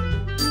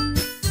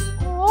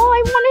 Oh,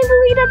 I wanted to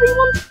read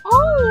everyone's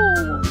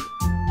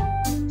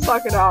poem.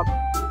 Suck it up.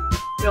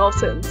 We all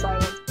sit in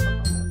silence for a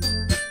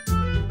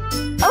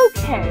moment.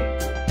 Okay,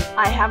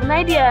 I have an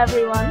idea,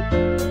 everyone.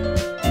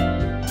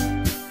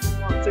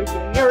 Natsuki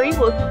and Yuri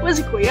look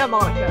quizzically at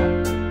Monica.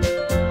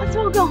 Let's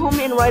all go home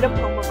and write a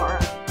poem of our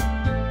own.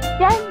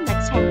 Then,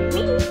 next time we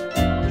meet,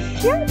 we'll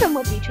share them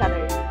with each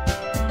other.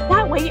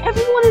 That way,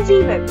 everyone is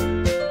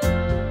even.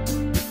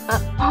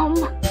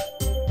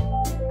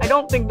 I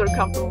don't think they're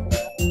comfortable with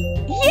that.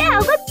 Yeah,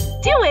 let's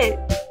do it!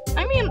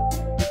 I mean,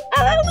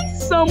 at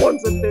least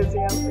someone's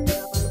enthusiastic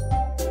about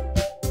it.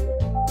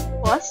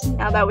 Plus,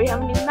 now that we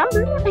have a new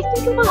member, I think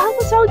it will help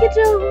us all get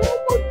to a little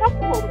more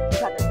comfortable with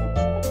each other.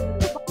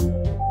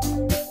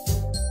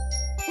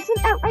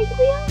 Isn't that right,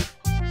 Leo?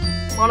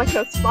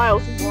 Monica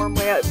smiles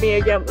warmly at me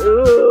again.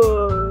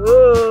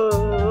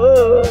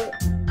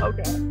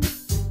 Okay.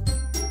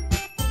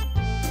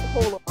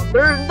 Hold on.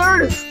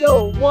 There is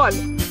still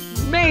one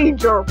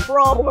major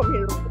problem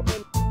here.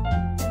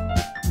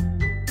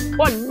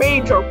 One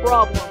major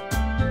problem.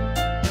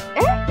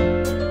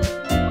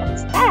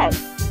 What's that?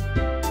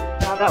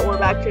 Now that we're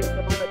back to the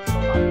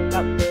original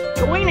topic,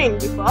 joining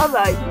the club,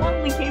 I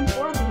finally came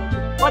forth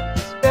with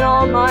what's been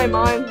on my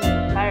mind the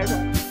entire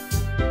time.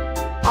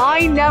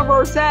 I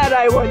never said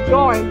I would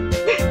join.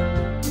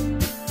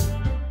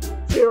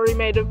 Theory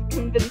may have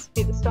convinced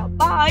me to stop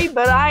by,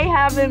 but I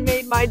haven't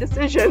made my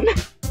decision.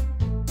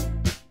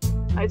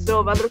 I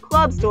still have other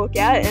clubs to look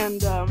at,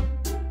 and I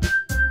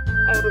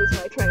lose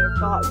my train of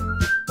thought.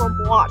 From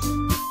what?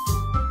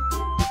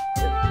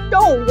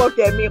 Don't look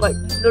at me like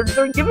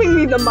they're giving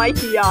me the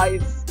Mikey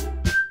eyes.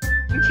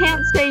 You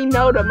can't say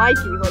no to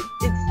Mikey. Like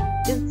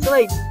it's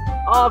like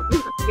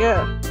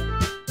yeah.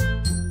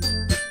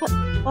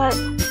 But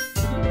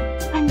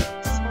I'm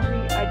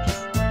sorry. I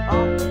just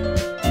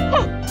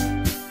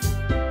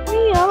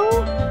Leo.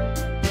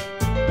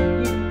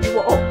 You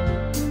won't.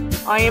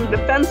 I am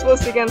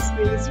defenseless against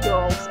these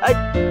girls.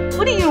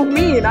 What do you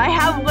mean? I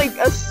have like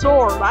a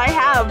sword. I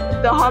have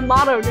the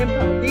Hamato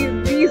Nimpo.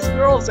 These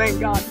girls ain't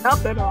got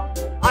nothing on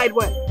me. I'd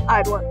win.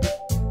 How am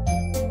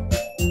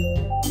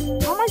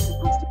I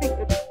supposed to make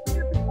it?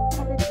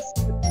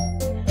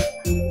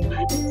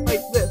 It's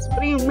like this.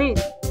 What do you mean?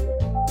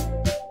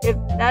 If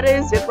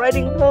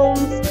writing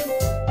poems.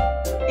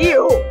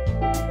 Ew.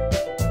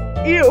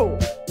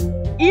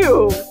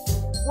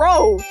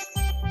 Gross.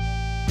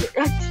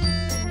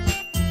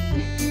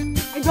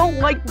 I don't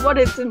like what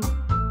it's in.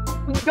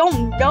 We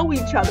don't know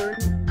each other.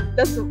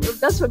 That's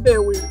a bit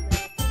weird.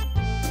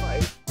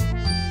 Right.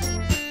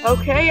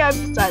 Okay, I've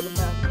decided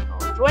that.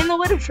 I'll join the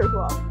literature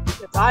club.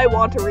 Because I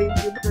want to read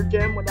Jupiter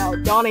Gym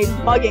without Donnie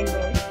bugging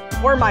me.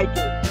 Or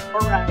Mikey. Or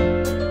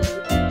Ryan.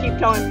 Keep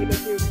telling me to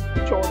do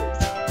chores.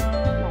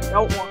 And I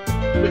don't want to.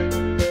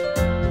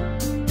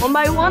 One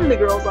by one, the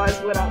girl's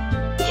eyes lit up.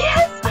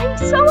 Yes, I'm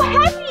so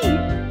happy!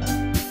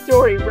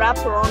 Dory wrapped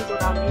her arms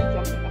around me,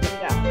 jumping up and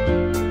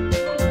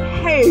down.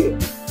 Hey!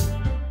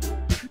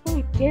 You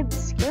really did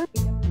scare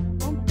me at the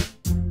moment.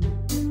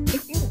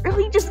 If you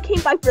really just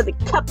came by for the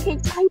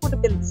cupcakes, I would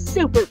have been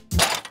super...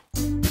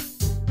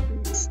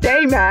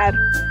 Stay mad!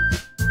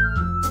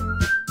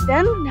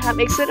 Then, that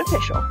makes it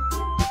official.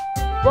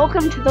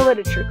 Welcome to the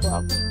Literature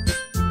Club.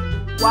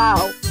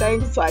 Wow,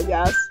 thanks, I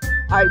guess.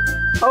 I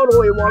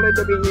totally wanted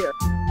to be here.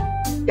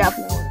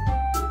 Definitely.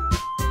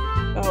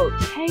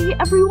 Okay,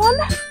 everyone.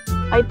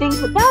 I think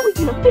with that, we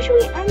can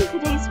officially end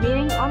today's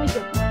meeting on a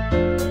good note.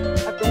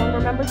 Everyone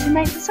remember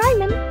tonight's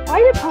assignment,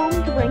 write a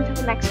poem to bring to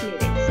the next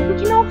meeting, so we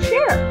can all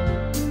share.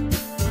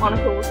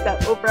 Monica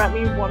looked over at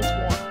me once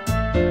more.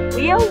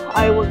 Leo,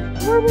 I look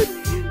forward to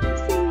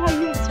seeing how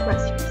you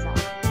express yourself.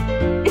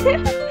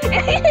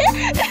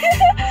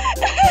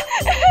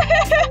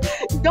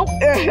 Don't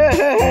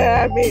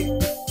at me.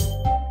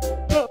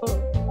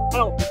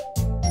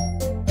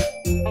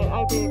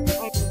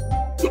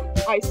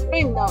 I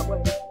swing that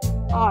way.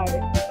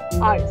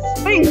 I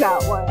swing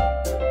that way.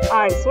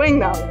 I swing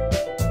that way.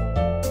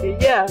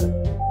 Yeah. No,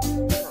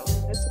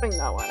 I swing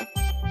that way.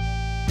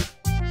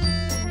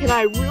 Can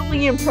I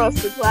really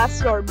impress the class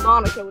star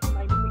Monica with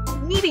my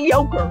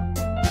mediocre?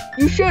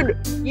 You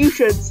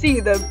should see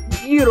the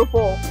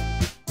beautiful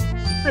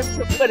strips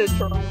of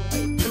literature I write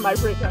in my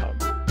free time.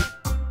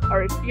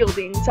 I feel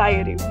the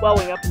anxiety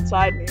welling up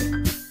inside me.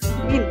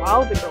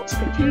 Meanwhile, the girls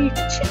continue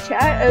to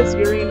chit-chat as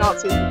Yuri and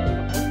Natsuki pick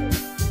up their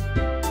pace.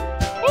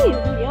 Hey,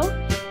 Leo.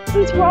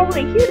 Since we're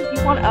already here, do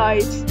you want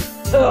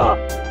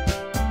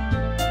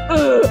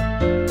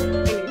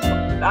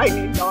I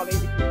need Donnie to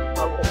keep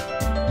trouble.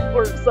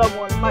 Or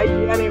someone,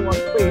 Mikey, anyone,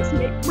 please.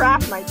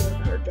 Raph might do a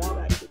better job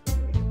at keeping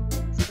me.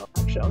 So,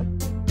 actually.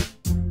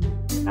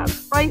 That's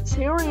right,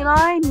 Yuri and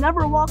I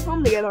never walk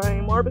home together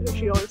anymore because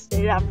she always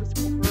stayed after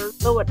school for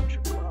the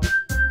literature club.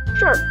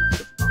 Sure,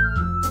 it's fun.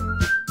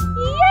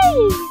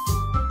 Yay!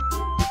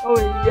 Oh,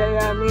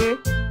 yeah, me.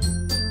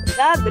 With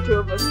that, the two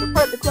of us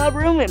depart the club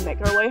room and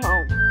make our way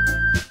home.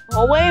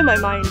 All the way, my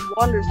mind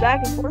wanders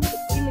back and forth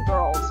between the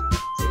girls.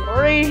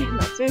 Sayori,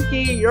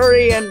 Natsuki,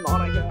 Yuri, and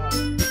Monica.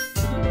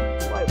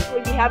 Will I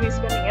really be happy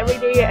spending every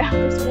day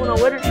after school in a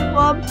literature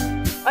club?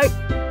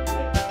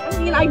 I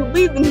mean, I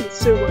live in the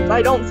sewers.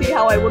 I don't see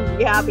how I wouldn't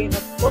be happy in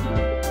the book.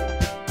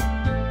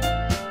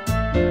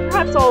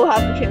 Perhaps I'll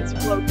have the chance to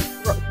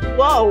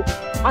glow.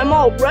 I'm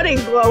already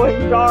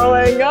glowing,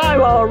 darling.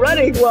 I'm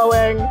already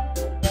glowing.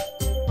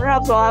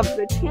 Perhaps I'll have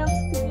the chance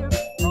to get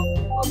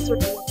closer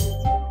to what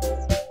this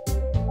is.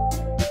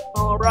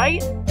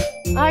 Alright.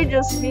 I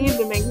just need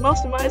to make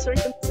most of my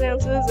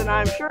circumstances, and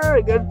I'm sure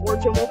a good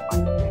fortune will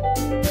find me.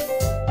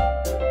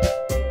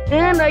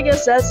 And I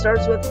guess that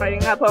starts with writing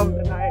that poem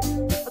tonight.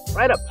 Let's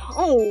write a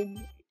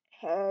poem.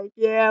 Heck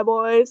yeah,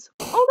 boys.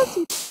 Oh, that's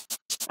easy.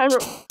 I'm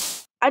gonna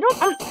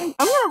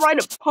write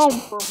a poem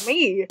for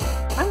me.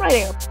 I'm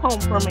writing a poem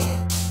for me.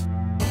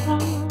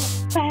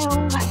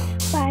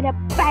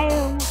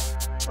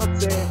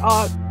 Let's see.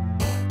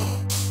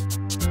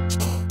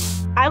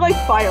 I like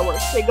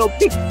fireworks. They go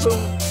big boom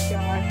in the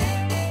sky.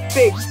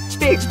 Big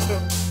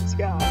boom in the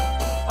sky.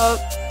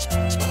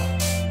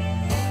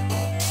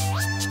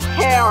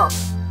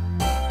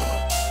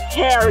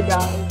 Hair,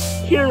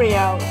 guys. Hear me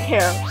out.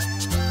 Hair.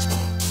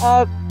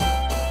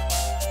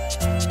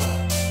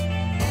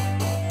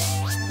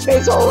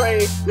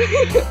 Misery.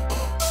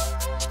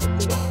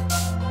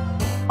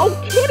 Oh,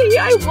 kitty!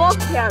 I love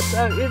cats.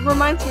 It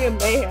reminds me of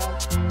mayhem.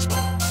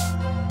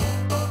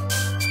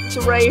 It's a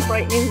ray,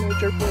 frightening,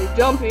 nature, free,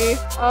 jumpy.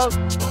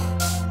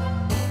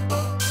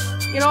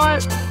 You know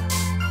what?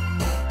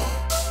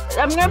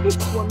 I'm gonna pick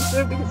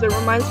swimsuit because it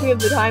reminds me of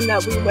the time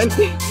that we went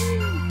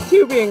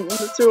tubing in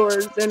the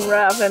sewers and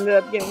Raph ended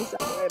up getting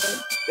separated.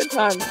 Good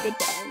times.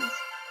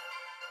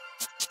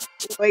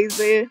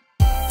 Lazy.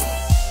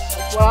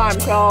 That's what I'm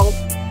called.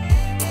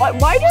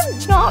 Why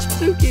did not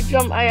Suki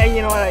jump?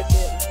 You know what, I see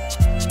it.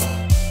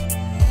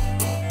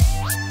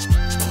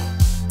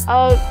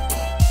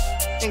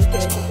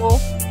 Incapable.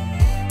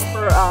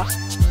 For,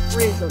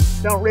 reasons.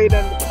 Don't read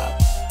into that.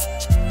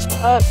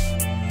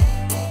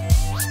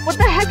 What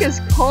the heck is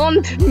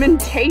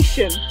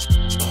contamination?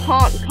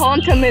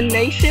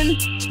 Contamination?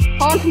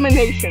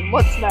 Contamination,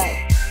 what's that?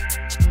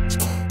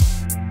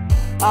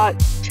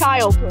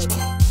 Childhood.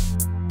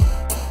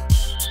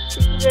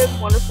 Secretive,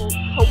 wonderful,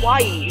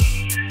 Hawaii.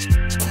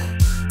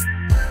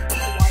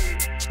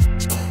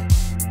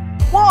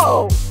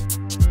 Whoa!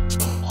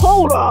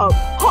 Hold up!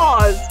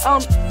 Pause!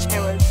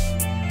 Anyways.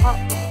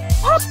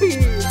 Puppy!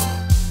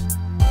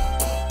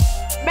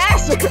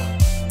 Massacre!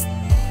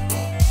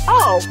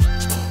 Oh!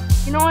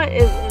 You know what?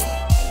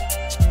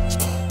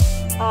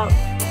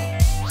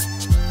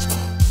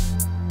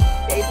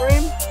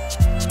 Daydream?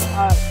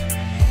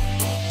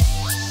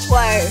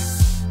 Play.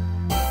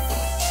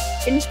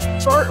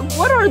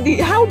 What are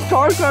how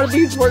dark are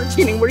these words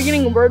getting? We're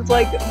getting words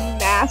like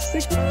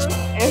massacre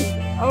and,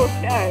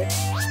 okay.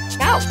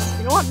 Mouse.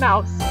 You know what?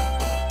 Mouse.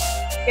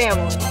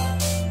 Family.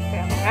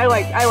 I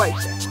like family.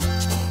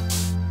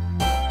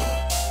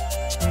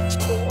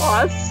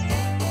 Plus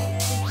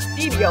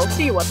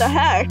DDLC, what the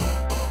heck?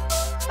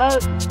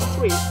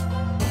 Sweet.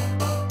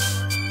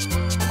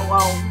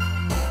 Alone.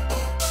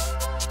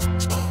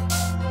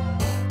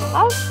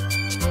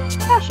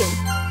 Passion.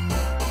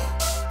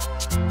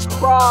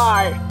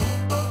 Cry.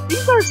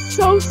 These are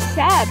so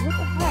sad. What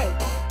the heck?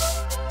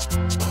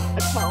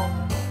 Atone.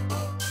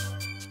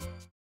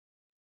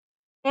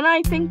 And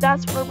I think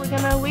that's where we're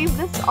gonna leave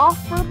this off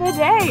for the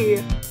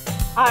day.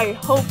 I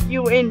hope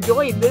you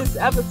enjoyed this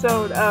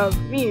episode of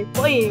me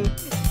playing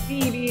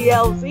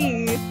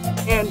DDLZ.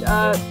 And,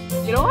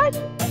 you know what?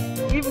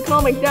 Leave a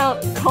comic.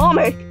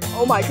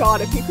 Oh my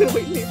god, if you could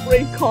leave me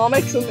free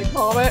comics in the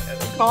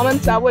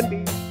comments, that would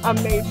be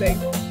amazing.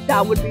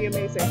 That would be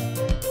amazing.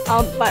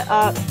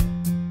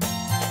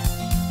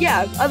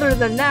 Yeah, other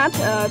than that,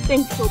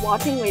 thanks for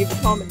watching. Leave a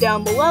comment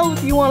down below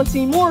if you want to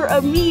see more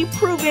of me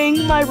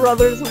proving my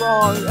brothers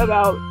wrong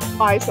about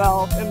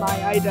myself and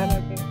my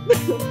identity.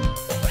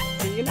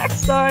 See you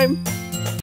next time!